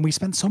good. And we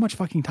spent so much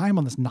fucking time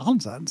on this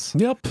nonsense.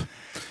 Yep.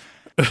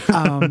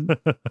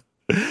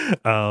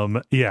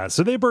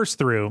 So they burst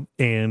through,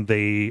 and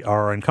they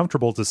are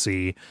uncomfortable to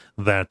see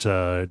that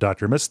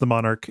Dr. Miss the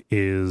Monarch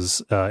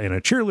is in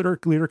a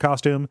cheerleader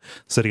costume,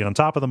 sitting on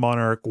top of the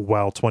Monarch,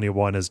 while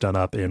 21 is done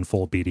up in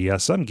full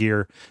BDSM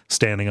gear,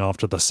 standing off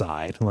to the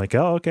side. Like,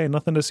 oh, okay,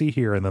 nothing to see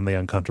here. And then they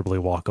uncomfortably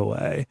walk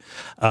away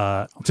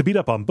to beat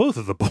up on both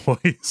of the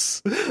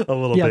boys a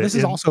little bit. Yeah, this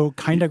is also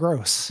kind of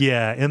gross.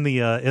 Yeah, in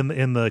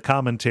the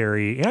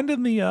commentary and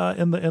in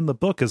the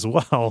book as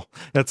well,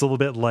 it's a little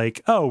bit like,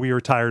 oh, we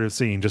were tired of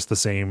seeing just the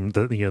same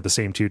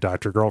two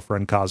Dr.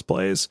 Girlfriend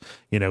cosplays.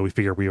 You know, we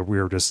figure we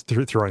were just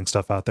throwing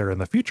stuff out there in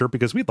the future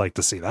because we'd like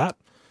to see that.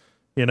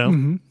 You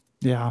know,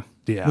 yeah,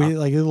 we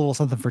like a little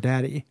something for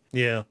Daddy.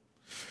 Yeah,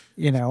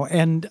 you know,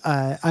 and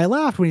I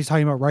laughed when he's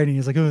talking about writing.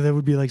 He's like, oh, that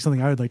would be like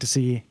something I would like to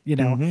see. You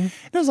know,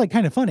 it was like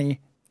kind of funny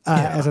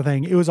as a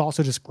thing. It was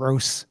also just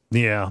gross.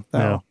 Yeah,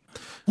 so,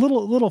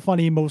 little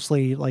funny,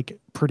 mostly like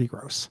pretty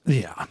gross.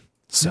 Yeah.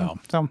 So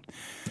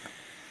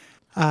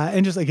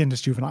and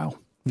just juvenile.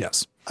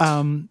 Yes.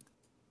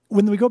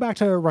 When we go back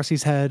to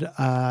Rusty's head,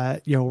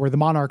 you know, where the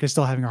Monarch is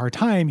still having a hard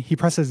time, he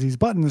presses these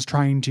buttons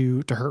trying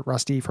to hurt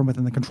Rusty from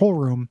within the control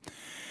room.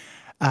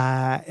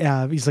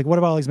 He's like, what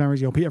about all these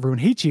memories? You know, everyone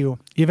hates you.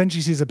 He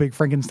eventually sees a big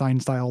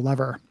Frankenstein-style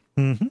lever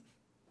and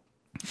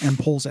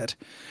pulls it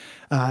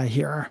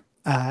here.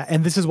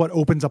 And this is what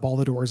opens up all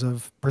the doors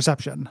of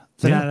perception.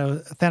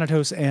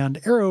 Thanatos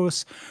and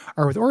Eros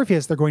are with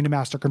Orpheus. They're going to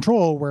master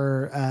control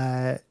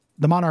where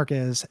the Monarch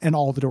is, and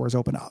all the doors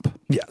open up.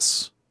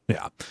 Yes.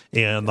 Yeah.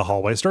 And the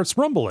hallway starts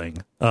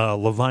rumbling.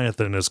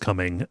 Leviathan is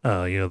coming,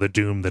 you know, the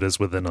doom that is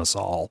within us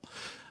all.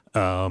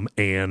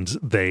 And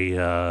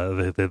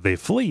they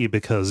flee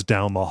because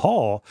down the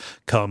hall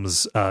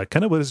comes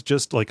kind of what is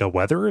just like a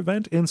weather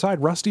event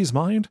inside Rusty's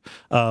mind,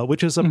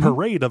 which is a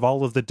parade of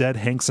all of the dead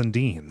Hanks and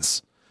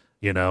Deans.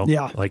 You know,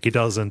 like he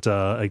doesn't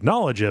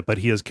acknowledge it, but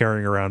he is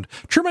carrying around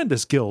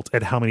tremendous guilt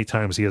at how many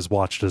times he has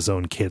watched his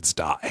own kids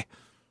die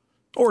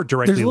or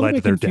directly led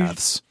to their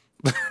deaths.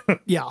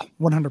 Yeah,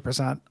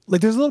 100%.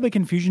 Like, there's a little bit of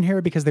confusion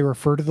here because they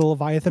refer to the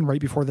Leviathan right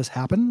before this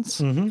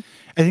happens. Mm-hmm.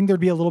 I think there'd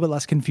be a little bit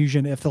less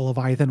confusion if the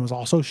Leviathan was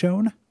also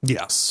shown,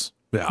 Yes.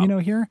 Yeah.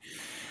 here.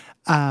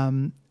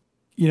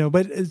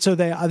 But so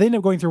they end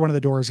up going through one of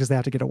the doors because they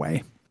have to get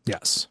away.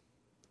 Yes.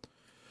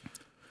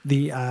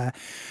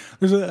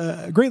 There's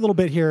a great little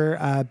bit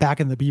here back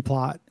in the B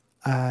plot.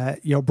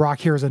 Brock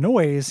hears a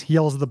noise. He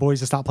yells at the boys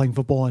to stop playing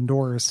football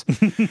indoors.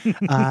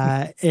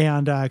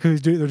 And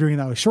because they're doing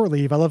that with shore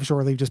leave. I love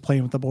shore leave, just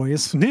playing with the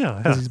boys. Yeah.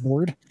 Because he's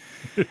bored.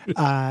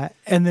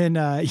 And then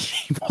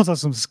he pulls out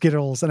some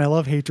Skittles, and I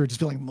love Hatred just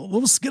being like,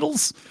 little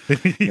Skittles.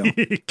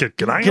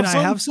 Can I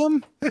have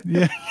some?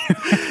 Yeah.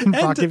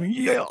 Brock giving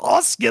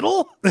a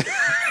Skittle.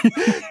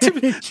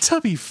 to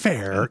be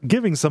fair,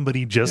 giving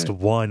somebody just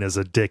one is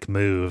a dick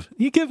move.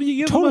 You give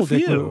Total them a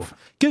dick few. move.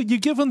 You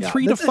give them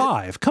 3 to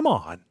 5. Come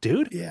on,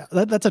 dude. Yeah,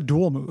 that's a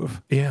dual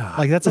move. Yeah.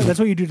 Like that's what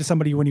you do to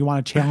somebody when you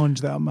want to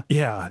challenge them.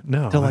 Yeah,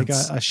 no. To like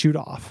a shoot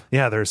off.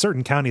 Yeah, there are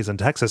certain counties in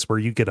Texas where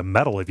you get a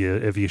medal if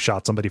you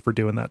shot somebody for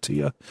doing that to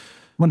you.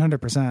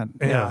 100%.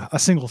 Yeah. A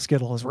single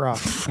Skittle is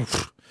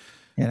rough.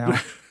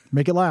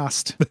 Make it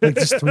last. Like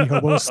just 3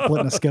 hobos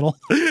splitting a Skittle.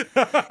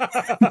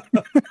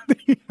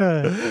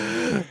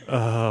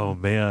 Oh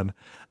man.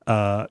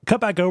 Cut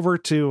back over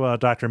to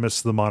Dr. and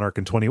Mrs. the Monarch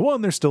and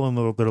 21. They're still in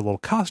their little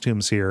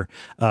costumes here.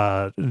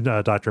 Dr. and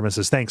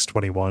Mrs. thanks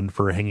 21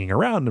 for hanging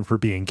around and for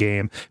being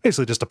game.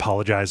 Basically just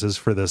apologizes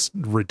for this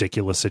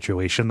ridiculous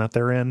situation that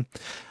they're in.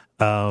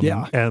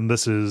 And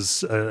this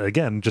is,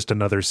 again, just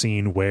another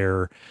scene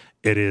where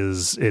it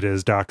is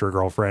Dr.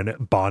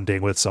 Girlfriend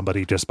bonding with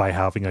somebody just by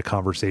having a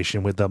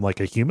conversation with them like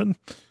a human.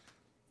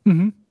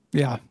 Mm-hmm.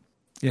 Yeah.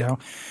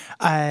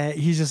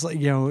 He's just like,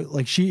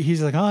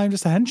 he's like, oh, I'm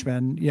just a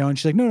henchman, and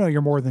she's like, no,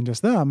 you're more than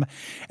just them.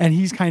 And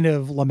he's kind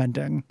of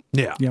lamenting,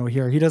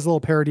 here he does a little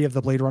parody of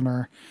the Blade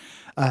Runner,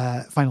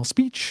 final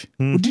speech.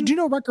 Mm-hmm. Did you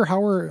know Rutger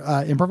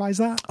Hauer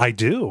improvised that? I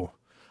do.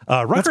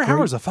 Rutger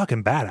Hauer's a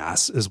fucking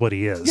badass is what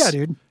he is. Yeah,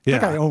 dude.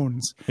 That guy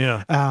owns.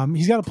 Yeah.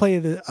 He's got to play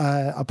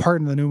a part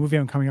in the new movie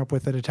I'm coming up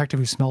with, a detective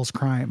who smells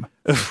crime.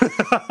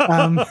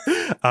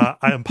 I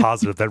am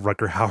positive that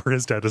Rutger Hauer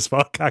is dead as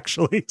fuck,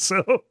 actually.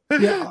 So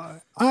yeah,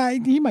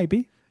 he might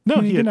be. No,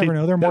 you never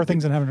know. There are more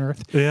things in heaven and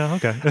earth. Yeah,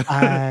 okay.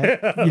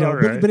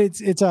 Right. but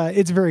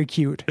it's very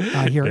cute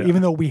here. Yeah.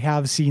 Even though we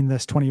have seen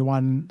this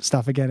 21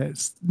 stuff again,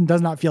 it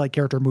does not feel like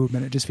character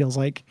movement. It just feels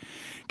like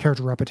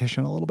character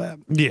repetition a little bit.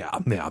 Yeah.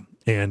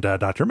 And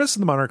Dr. Mrs.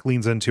 the Monarch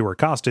leans into her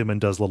costume and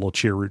does a little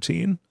cheer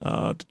routine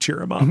to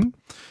cheer him up.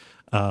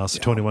 Mm-hmm.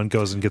 21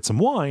 goes and gets some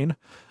wine.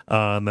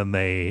 And then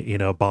they,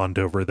 bond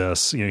over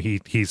this.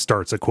 He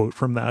starts a quote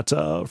from that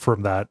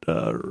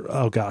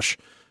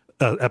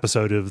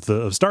episode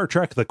of Star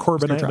Trek, the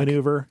Corbinite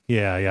maneuver.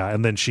 Yeah.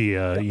 And then she,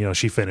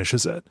 she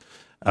finishes it.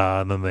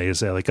 And then they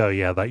say like, oh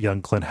yeah, that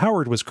young Clint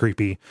Howard was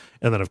creepy.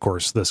 And then of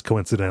course this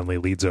coincidentally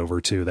leads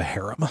over to the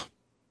harem.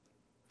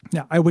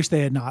 Yeah. I wish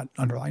they had not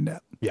underlined it.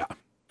 Yeah.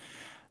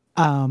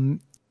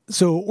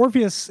 So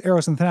Orpheus,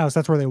 Eros, and Thanatos,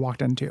 that's where they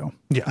walked into.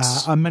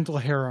 Yes. A mental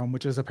harem,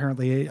 which is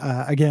apparently,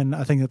 again,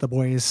 a thing that the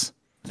boys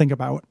think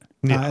about.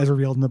 As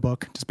revealed in the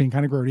book, just being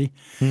kind of grody.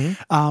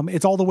 Mm-hmm.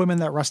 It's all the women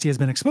that Rusty has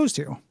been exposed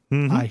to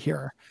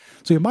here.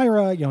 So you have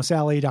Myra,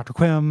 Sally, Dr.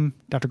 Quim,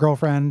 Dr.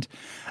 Girlfriend,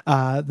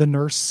 the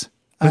nurse,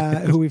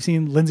 who we've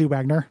seen, Lindsay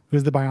Wagner,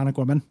 who's the bionic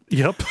woman.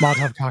 Yep.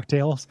 Molotov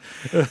cocktails.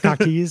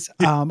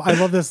 I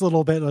love this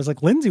little bit. I was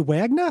like, Lindsay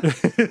Wagner?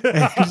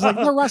 She's like,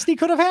 the Rusty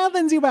could have had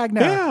Lindsay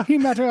Wagner. Yeah. He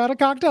met her at a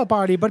cocktail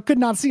party, but could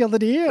not seal the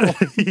deal.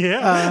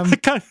 Yeah.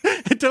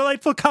 A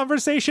delightful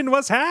conversation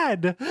was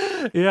had.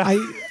 Yeah.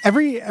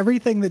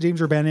 Everything that James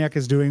Urbaniak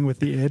is doing with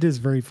the id is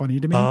very funny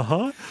to me.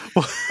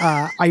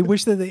 I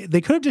wish that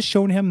they could have just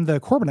shown him the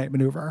Corbinite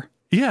maneuver.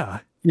 Yeah.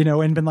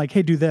 And been like,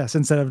 hey, do this,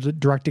 instead of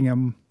directing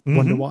him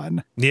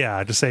one-to-one.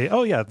 Yeah, just say,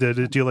 oh yeah,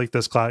 do you like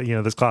this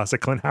this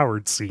classic Clint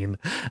Howard scene?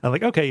 I'm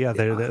like, okay, yeah,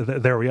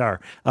 there we are.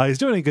 He's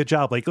doing a good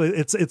job. Like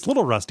it's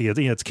little Rusty,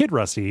 it's Kid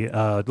Rusty,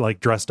 like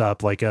dressed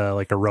up like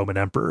a Roman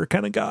emperor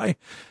kind of guy.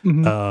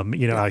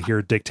 Mm-hmm. Out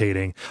here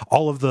dictating.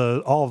 All of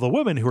the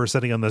women who are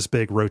sitting on this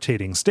big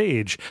rotating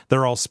stage,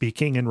 they're all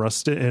speaking in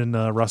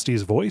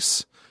Rusty's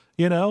voice.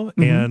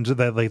 And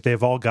that like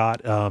they've all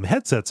got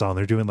headsets on.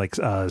 They're doing like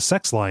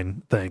sex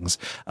line things.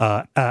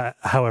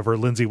 However,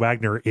 Lindsay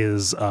Wagner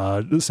is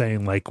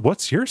saying like,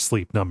 "What's your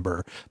sleep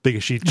number?"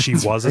 Because she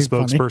was a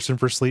spokesperson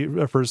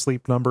for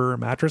sleep number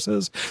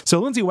mattresses. So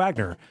Lindsay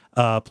Wagner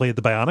played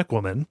the Bionic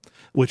Woman,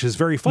 which is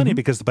very funny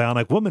because the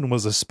Bionic Woman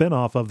was a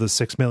spinoff of the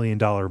 $6 Million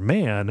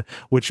Man,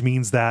 which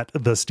means that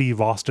the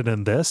Steve Austin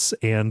in this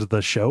and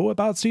the show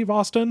about Steve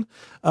Austin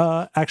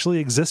actually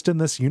exist in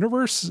this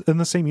universe, in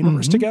the same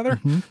universe together.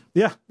 Mm-hmm.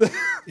 Yeah.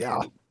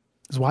 Yeah.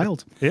 It's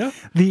wild. Yeah.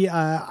 And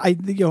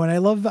I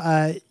love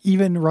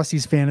even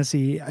Rusty's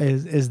fantasy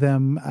is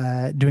them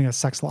doing a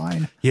sex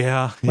line.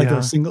 Yeah. Like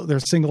they're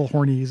single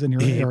hornies in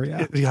your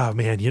area. Yeah,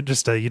 man. You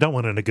just you don't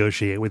want to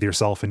negotiate with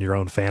yourself in your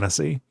own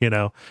fantasy,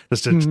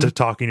 just to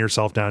talking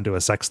yourself down to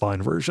a sex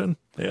line version.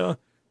 Yeah.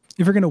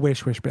 If you're gonna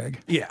wish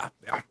big. Yeah.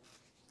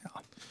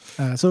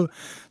 So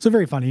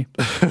very funny.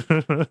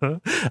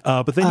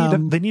 But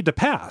they need to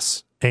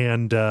pass,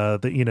 and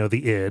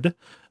the id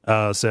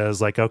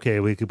says like, okay,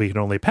 we can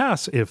only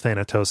pass if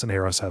Thanatos and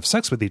Eros have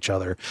sex with each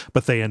other,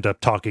 but they end up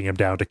talking him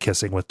down to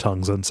kissing with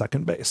tongues on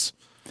second base.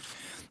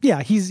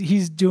 Yeah,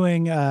 he's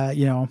doing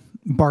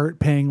Bart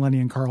paying Lenny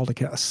and Carl to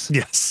kiss.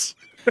 Yes.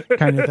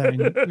 Kind of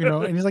thing,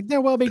 and he's like, there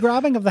will be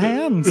grabbing of the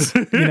hands,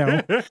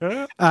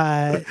 again,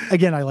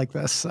 I like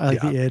this. I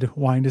like the id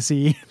wanting to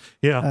see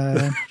Pete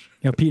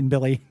and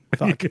Billy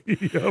fuck.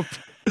 Yep.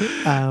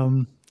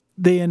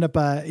 They end up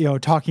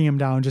talking him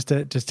down just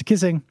to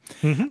kissing.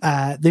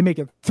 They make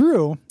it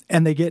through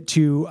and they get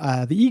to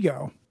the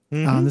ego.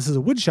 This is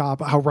a wood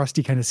shop, how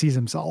Rusty kind of sees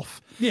himself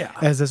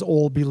as this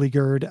old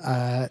beleaguered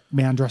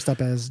man dressed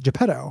up as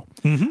Geppetto,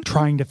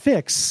 trying to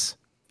fix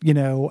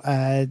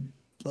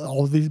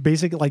all of these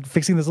basic, like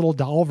fixing this little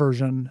doll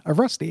version of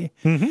Rusty,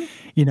 and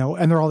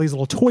there are all these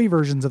little toy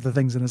versions of the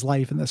things in his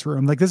life in this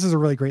room. Like, this is a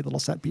really great little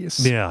set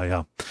piece.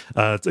 Yeah.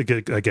 It's a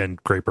good, again,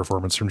 great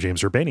performance from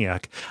James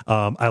Urbaniak.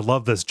 I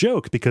love this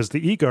joke because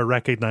the ego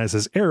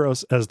recognizes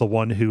Eros as the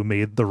one who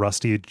made the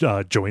Rusty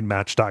join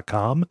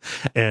Match.com,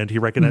 and he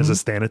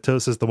recognizes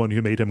Thanatos as the one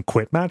who made him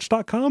quit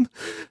Match.com.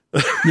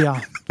 Yeah.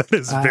 That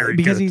is very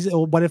because good.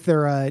 What if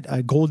they're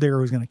a gold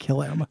digger who's going to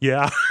kill him?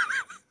 Yeah.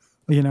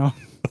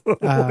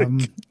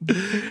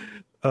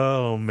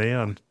 Oh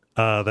man,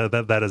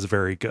 that is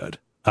very good.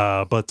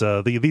 But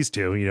these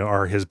two,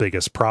 are his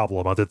biggest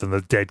problem, other than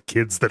the dead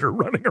kids that are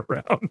running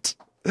around.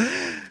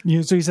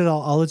 So he said,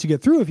 "I'll let you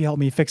get through if you help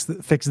me fix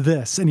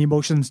this." And he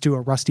motions to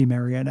a Rusty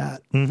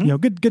marionette.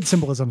 Good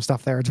symbolism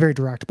stuff there. It's very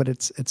direct, but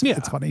it's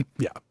funny.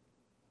 Yeah.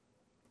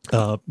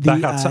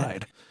 Back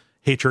outside.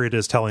 Hatred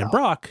is telling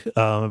Brock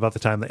about the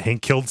time that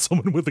Hank killed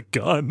someone with a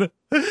gun.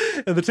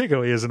 And the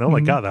takeaway is, oh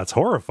my God, that's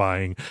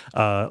horrifying.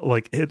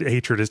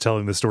 Hatred is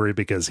telling the story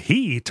because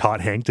he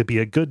taught Hank to be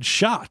a good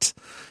shot.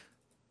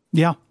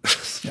 Yeah.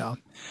 Yeah.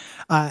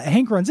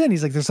 Hank runs in.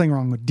 He's like, there's something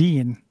wrong with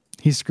Dean.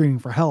 He's screaming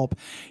for help.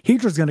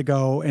 Hatred's going to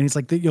go. And he's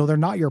like, they're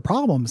not your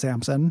problem,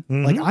 Samson.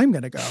 Like, I'm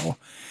going to go.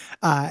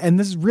 And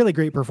this is really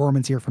great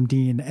performance here from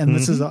Dean. And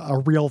this is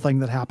a real thing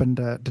that happened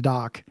to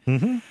Doc.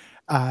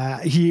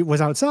 He was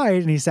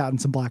outside and he sat in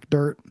some black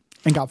dirt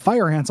and got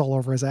fire ants all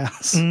over his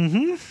ass.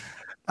 And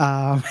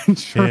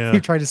he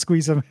tried to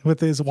squeeze him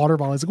with his water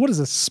bottle. He's like, what is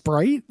this,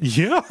 Sprite?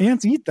 Yeah.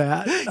 Ants eat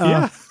that.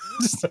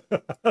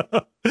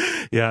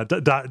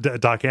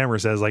 Doc Hammer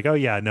says like, oh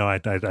yeah, no, I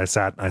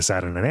sat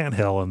in an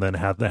anthill and then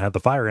had the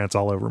fire ants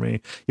all over me.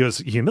 He was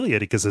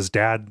humiliated because his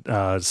dad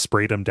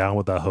sprayed him down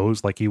with a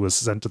hose like he was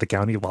sent to the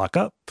county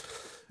lockup.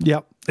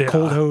 Yep. Yeah.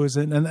 Cold hose.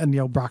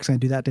 And Brock's going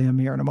to do that to him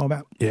here in a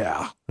moment.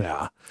 Yeah.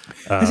 I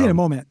say in a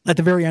moment. At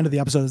the very end of the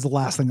episode is the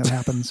last thing that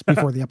happens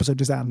before the episode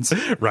just ends.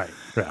 Right.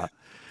 Yeah.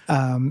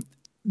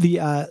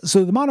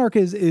 So the Monarch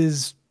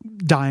is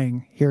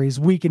dying here. He's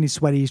weak and he's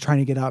sweaty. He's trying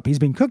to get up. He's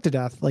being cooked to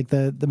death. Like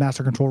the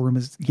master control room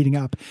is heating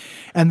up.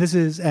 And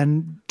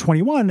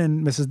 21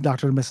 and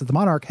Dr. and Mrs. the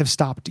Monarch have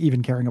stopped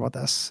even caring about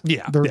this.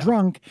 Yeah. They're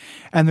drunk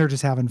and they're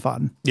just having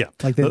fun. Yeah.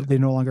 Like they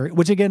no longer,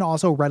 which again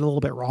also read a little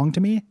bit wrong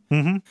to me.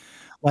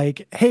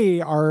 Like, hey,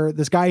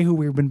 this guy who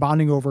we've been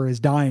bonding over is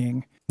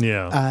dying.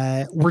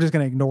 Yeah. We're just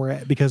going to ignore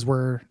it because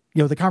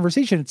the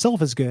conversation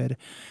itself is good,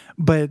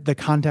 but the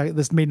context,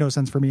 this made no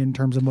sense for me in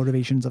terms of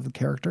motivations of the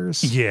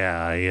characters.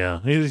 Yeah.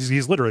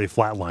 He's literally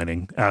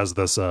flatlining as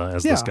this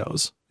this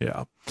goes.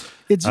 Yeah.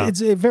 It's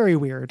very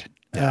weird.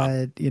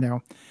 Yeah.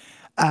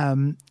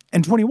 And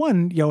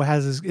 21,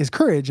 has his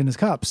courage in his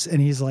cups and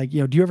he's like,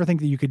 do you ever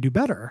think that you could do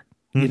better?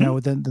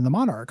 Than the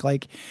Monarch,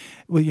 like,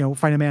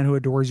 find a man who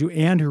adores you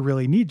and who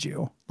really needs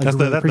you, like who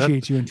really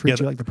appreciates you and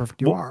treats you like the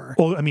perfect you are.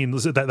 Well, I mean,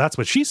 that's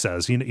what she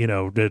says.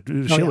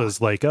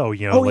 Sheila's like,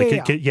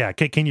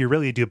 can you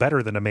really do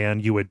better than a man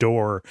you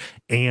adore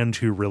and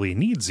who really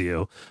needs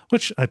you?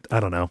 Which I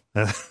don't know.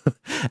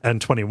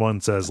 And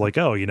 21 says like,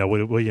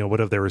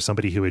 what if there was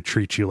somebody who would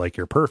treat you like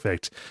you're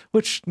perfect?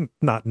 Which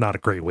not a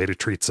great way to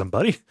treat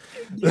somebody.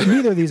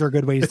 Neither of these are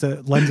good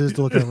lenses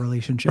to look at a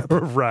relationship.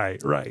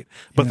 Right.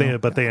 But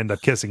they end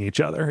up kissing each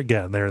other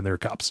again. They're in their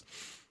cups.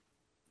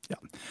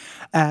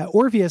 Yeah.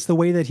 Orpheus, the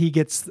way that he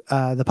gets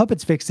the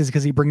puppets fixed is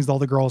because he brings all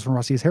the girls from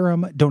Rusty's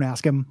harem. Don't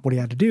ask him what he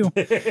had to do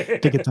to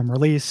get them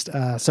released.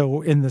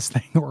 So in this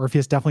thing,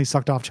 Orpheus definitely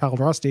sucked off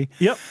child Rusty.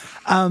 Yep.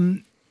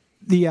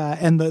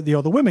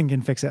 The women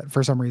can fix it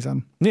for some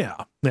reason.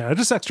 Yeah.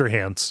 Just extra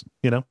hands.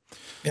 Yeah.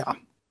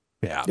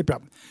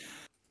 Yep.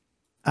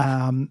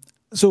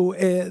 So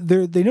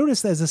they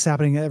notice as this is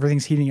happening,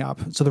 everything's heating up.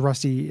 So the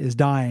Rusty is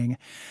dying.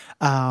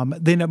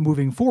 They end up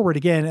moving forward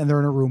again, and they're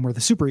in a room where the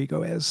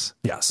superego is.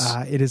 Yes.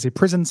 It is a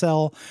prison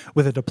cell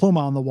with a diploma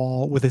on the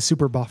wall with a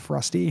super buff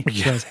Rusty who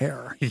has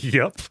hair.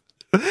 Yep.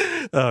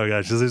 Oh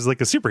gosh, he's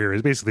like a superhero.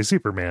 He's basically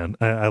Superman.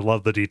 I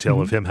love the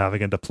detail of him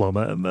having a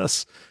diploma in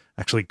this,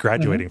 actually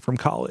graduating from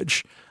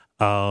college.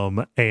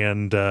 And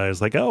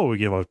it's like,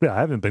 I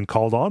haven't been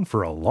called on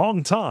for a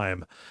long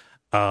time.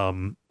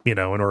 You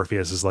know, and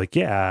Orpheus is like,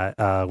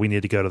 yeah, we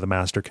need to go to the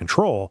master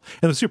control.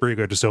 And the super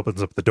ego just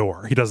opens up the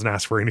door. He doesn't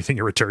ask for anything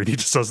in return. He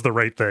just does the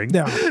right thing.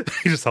 Yeah.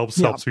 He just helps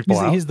people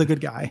out. He's the good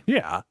guy.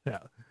 Yeah.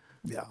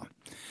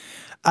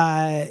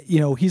 You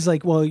know, he's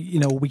like, well, you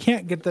know, we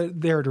can't get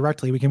there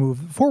directly. We can move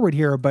forward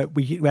here, but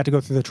we have to go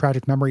through the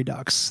tragic memory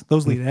ducts.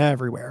 Those lead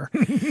everywhere.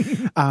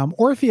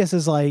 Orpheus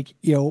is like,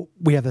 you know,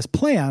 we have this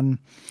plan.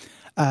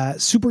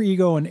 Super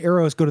Ego and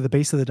Eros go to the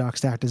base of the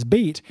ducts to act as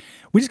bait.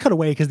 We just cut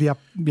away because Doc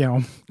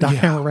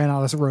Hammer ran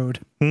out of this road.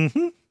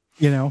 Mm-hmm.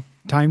 You know,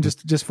 time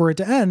just for it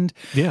to end.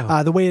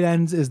 Yeah. The way it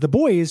ends is the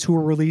boys who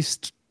were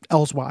released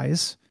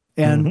elsewise,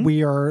 and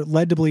we are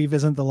led to believe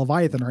isn't the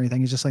Leviathan or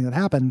anything. It's just something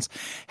that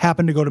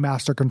happen to go to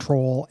Master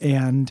Control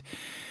and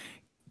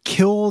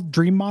kill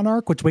Dream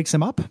Monarch, which wakes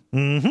him up.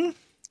 Mm-hmm.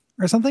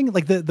 Or something.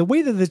 Like the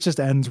way that this just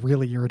ends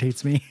really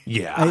irritates me.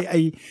 Yeah.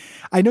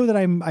 I know that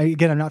I'm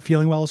not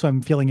feeling well, so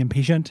I'm feeling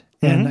impatient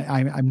and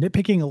I'm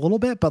nitpicking a little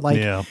bit, but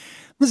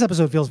this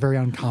episode feels very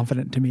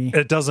unconfident to me.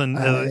 It doesn't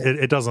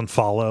it doesn't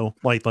follow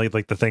like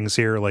the things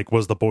here. Like,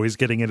 was the boys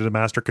getting into the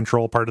master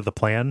control part of the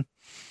plan?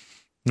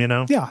 You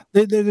know? Yeah.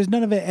 There's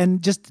none of it.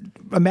 And just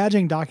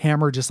imagining Doc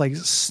Hammer just like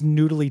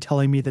snootily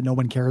telling me that no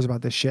one cares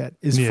about this shit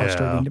is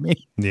frustrating to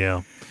me.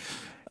 Yeah.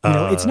 You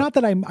know, it's not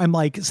that I'm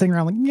like sitting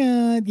around like,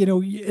 yeah, you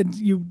know,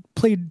 you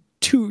played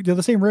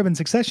the same rib in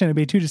succession and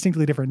made two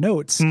distinctly different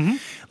notes. Mm-hmm.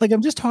 Like,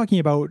 I'm just talking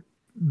about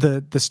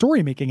the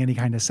story making any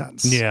kind of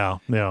sense. Yeah.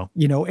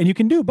 You know, and you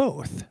can do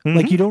both. Mm-hmm.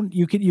 Like,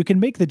 you can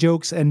make the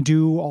jokes and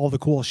do all the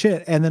cool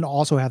shit and then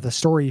also have the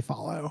story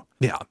follow.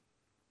 Yeah.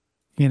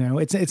 You know,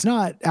 it's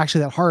not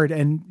actually that hard,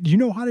 and you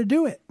know how to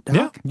do it, Doc.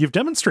 Yeah, you've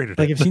demonstrated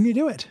like it. I've seen you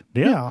do it.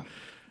 Yeah.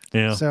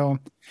 So,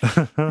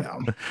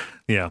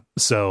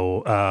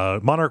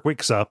 So Monarch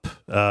wakes up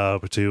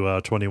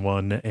to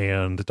 21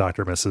 and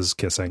Dr. Mrs.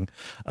 kissing.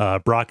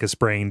 Brock is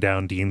spraying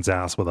down Dean's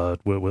ass with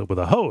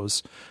a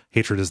hose.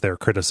 Hatred is there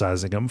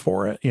criticizing him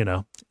for it, you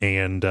know,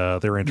 and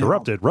they're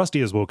interrupted.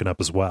 Rusty has woken up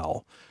as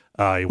well.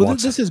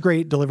 This is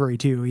great delivery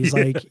too. He's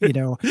like, you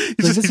know,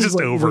 this is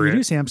what you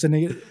do, Samson.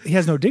 He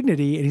has no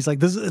dignity, and he's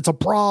like, it's a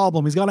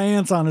problem. He's got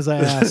ants on his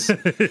ass.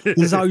 This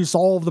is how you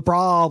solve the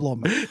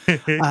problem.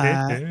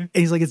 And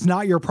he's like, it's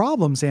not your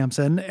problem,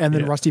 Samson. And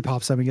then Rusty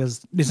pops up and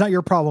goes, it's not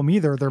your problem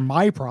either. They're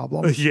my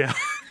problem. Yeah.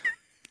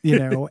 You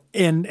know,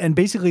 and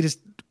basically just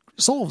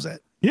solves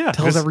it. Yeah,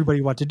 tells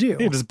everybody what to do.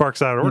 He just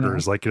barks out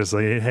orders, like, just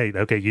like, hey,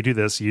 okay, you do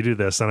this,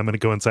 and I'm going to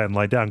go inside and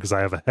lie down because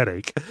I have a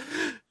headache.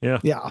 Yeah.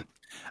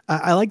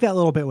 I like that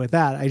little bit with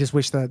that. I just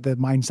wish that the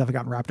mind stuff had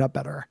gotten wrapped up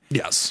better.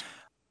 Yes.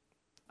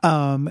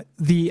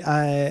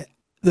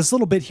 This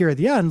little bit here at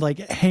the end, like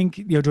Hank,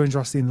 you know, joins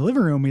Rusty in the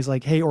living room. He's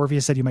like, hey,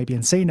 Orpheus said you might be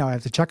insane now. I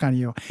have to check on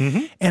you.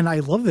 Mm-hmm. And I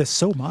love this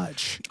so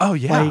much. Oh,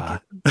 yeah.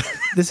 Like,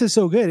 this is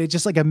so good. It's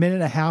just like a minute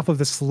and a half of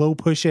the slow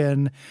push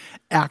in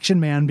Action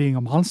Man being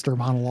a monster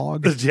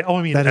monologue. Yeah,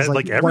 I mean,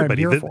 like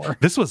everybody,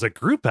 this was a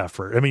group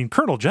effort. I mean,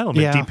 Colonel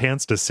Gentleman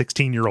deep-pantsed a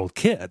 16-year-old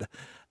kid.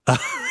 But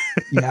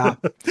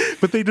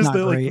they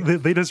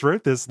just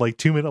wrote this like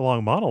 2-minute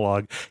long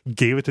monologue,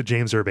 gave it to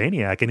James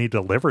Urbaniak, and he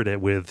delivered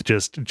it with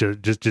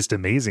just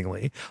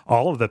amazingly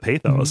all of the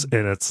pathos.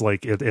 And it's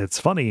like it's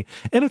funny,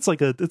 and it's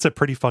like it's a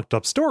pretty fucked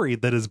up story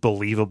that is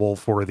believable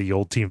for the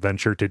old Team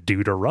Venture to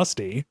do to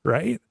Rusty,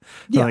 right?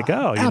 Yeah, like,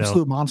 oh,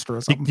 absolute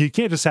monsterism. You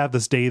can't just have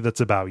this day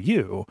that's about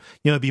you.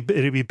 You know,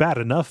 it'd be bad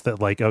enough that,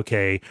 like,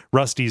 okay,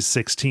 Rusty's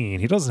 16,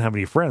 he doesn't have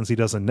any friends, he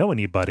doesn't know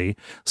anybody,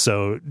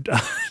 so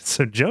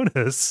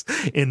Jonas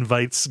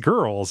invites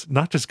girls,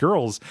 not just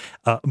girls,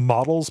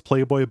 models,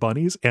 Playboy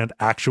bunnies, and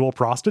actual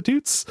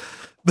prostitutes.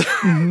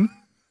 Mm-hmm.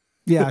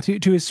 Yeah,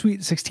 to his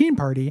sweet 16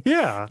 party.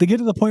 Yeah, they get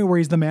to the point where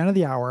he's the man of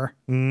the hour.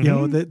 Mm-hmm. You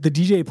know, the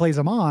DJ plays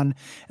him on,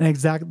 and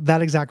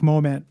that exact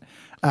moment,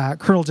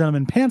 Colonel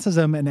Gentleman pantses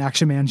him, and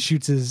Action Man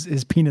shoots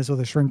his penis with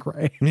a shrink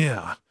ray.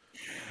 Yeah.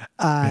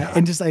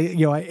 And just I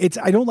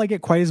don't like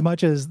it quite as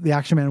much as the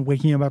Action Man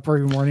waking him up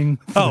every morning.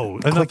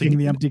 Clicking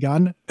the empty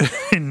gun.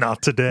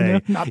 Not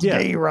today. Not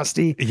today,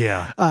 Rusty.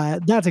 Yeah.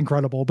 That's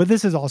incredible. But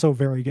this is also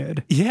very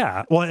good.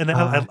 Yeah. Well, and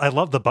I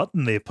love the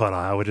button they put on.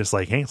 I would just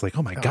like, Hank's like,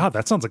 oh my God,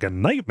 that sounds like a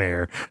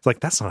nightmare. It's like,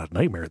 that's not a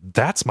nightmare.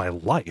 That's my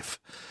life.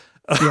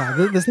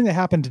 Yeah, this thing that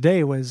happened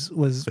today was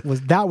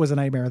a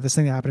nightmare. This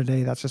thing that happened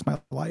today, that's just my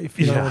life,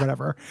 you know, or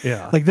whatever.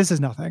 Yeah. Like, this is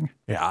nothing.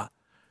 Yeah.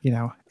 You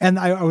know, and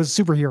I was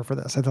super here for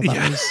this. I thought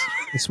that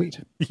was sweet.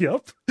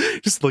 Yep.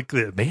 Just like,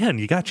 man,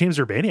 you got James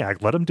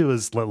Urbaniak. Let him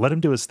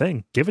do his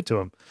thing. Give it to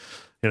him.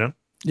 You know?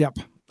 Yep.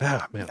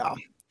 Ah, man.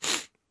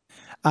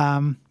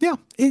 Yeah.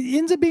 It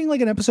ends up being like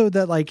an episode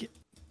that, like,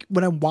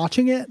 when I'm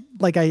watching it,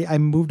 like I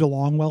moved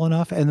along well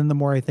enough, and then the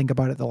more I think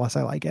about it, the less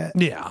I like it.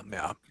 Yeah.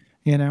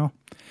 You know?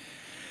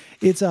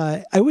 It's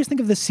I always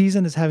think of this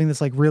season as having this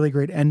like really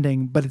great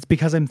ending, but it's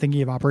because I'm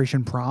thinking of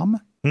Operation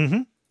Prom.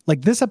 Mm-hmm.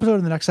 Like, this episode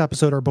and the next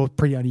episode are both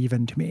pretty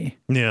uneven to me.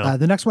 Yeah.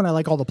 The next one, I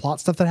like all the plot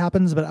stuff that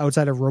happens, but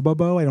outside of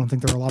Robobo, I don't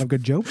think there are a lot of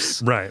good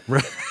jokes. Right.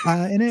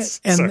 In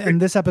it.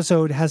 And this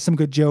episode has some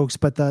good jokes,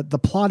 but the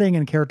plotting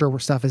and character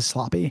stuff is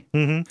sloppy.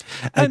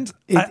 Mm-hmm. And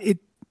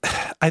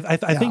I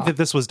think that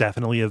this was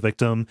definitely a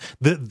victim.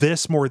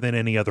 This more than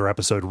any other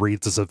episode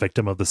reads as a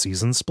victim of the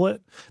season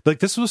split. Like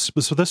this was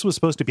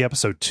supposed to be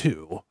episode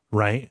 2,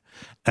 right?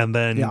 And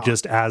then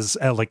just as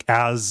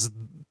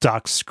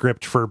Doc's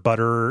script for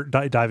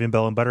Diving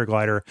Bell and Butter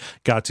Glider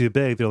got too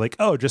big, they're like,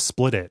 oh, just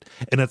split it.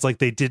 And it's like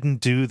they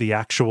didn't do the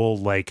actual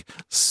like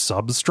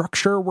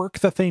substructure work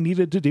that they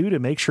needed to do to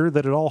make sure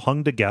that it all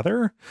hung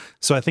together.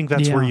 So I think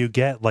that's where you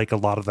get like a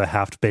lot of the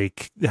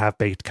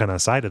half-baked kind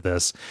of side of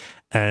this.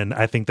 And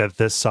I think that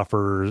this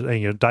suffers,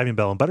 Diving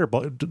Bell and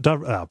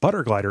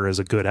Butter Glider is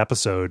a good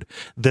episode.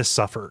 This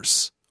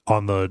suffers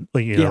on the,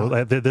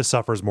 this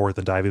suffers more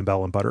than Diving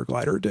Bell and Butter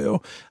Glider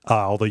do.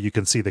 Although you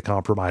can see the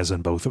compromise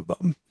in both of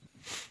them.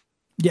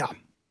 Yeah.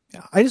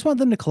 I just want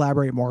them to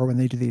collaborate more when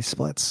they do these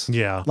splits.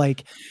 Yeah.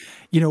 Like,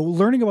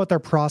 learning about their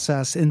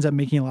process ends up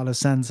making a lot of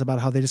sense about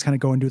how they just kind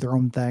of go and do their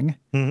own thing.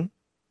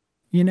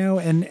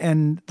 Mm-hmm.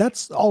 And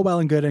that's all well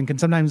and good and can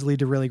sometimes lead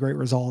to really great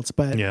results.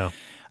 But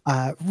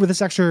with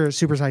this extra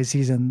supersized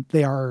season,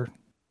 they are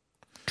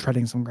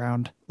treading some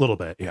ground. A little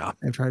bit, yeah.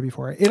 I've tried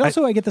before. I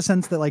get the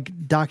sense that like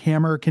Doc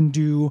Hammer can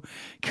do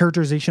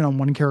characterization on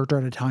one character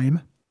at a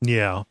time.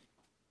 Yeah.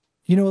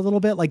 A little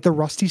bit like the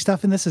Rusty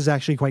stuff in this is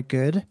actually quite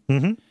good.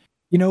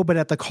 Mm-hmm. But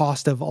at the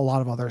cost of a lot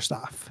of other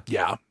stuff.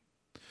 Yeah.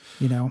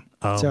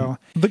 So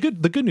the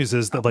good news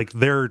is that like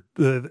they're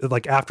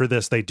like after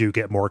this they do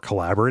get more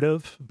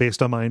collaborative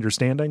based on my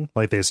understanding.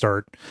 Like they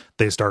start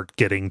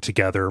getting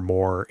together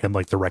more in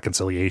like the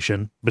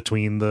reconciliation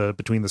between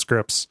the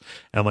scripts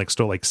and like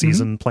still like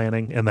season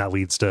planning, and that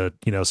leads to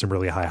some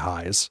really high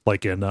highs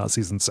like in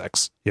season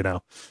 6.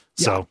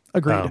 So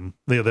agreed.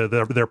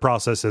 Their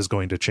process is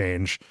going to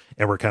change,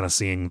 and we're kind of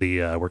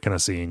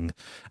seeing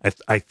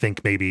I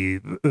think maybe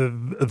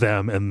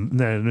them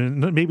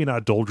and maybe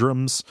not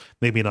doldrums,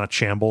 maybe not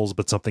shambles,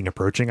 but something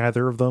approaching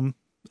either of them.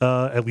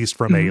 At least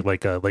from a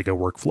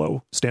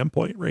workflow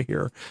standpoint right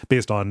here,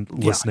 based on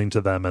listening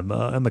to them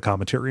and the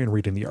commentary and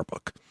reading the art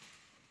book.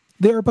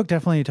 The art book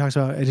definitely talks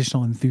about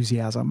additional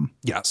enthusiasm.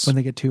 Yes. When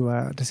they get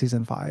to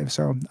season 5.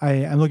 So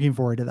I'm looking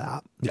forward to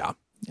that. Yeah.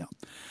 Yeah.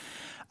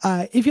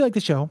 If you like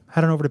the show,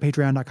 head on over to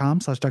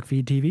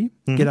patreon.com/duckfeedtv.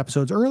 Get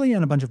episodes early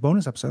and a bunch of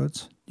bonus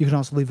episodes. You can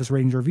also leave us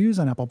ratings or reviews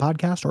on Apple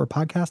Podcast or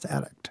Podcast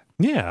Addict.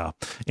 Yeah.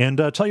 And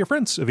tell your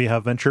friends if you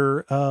have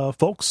venture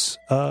folks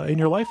in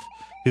your life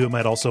who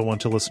might also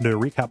want to listen to a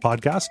recap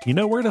podcast. You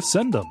know where to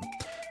send them.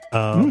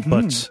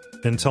 But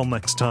until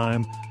next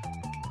time,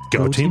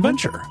 go Team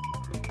Venture.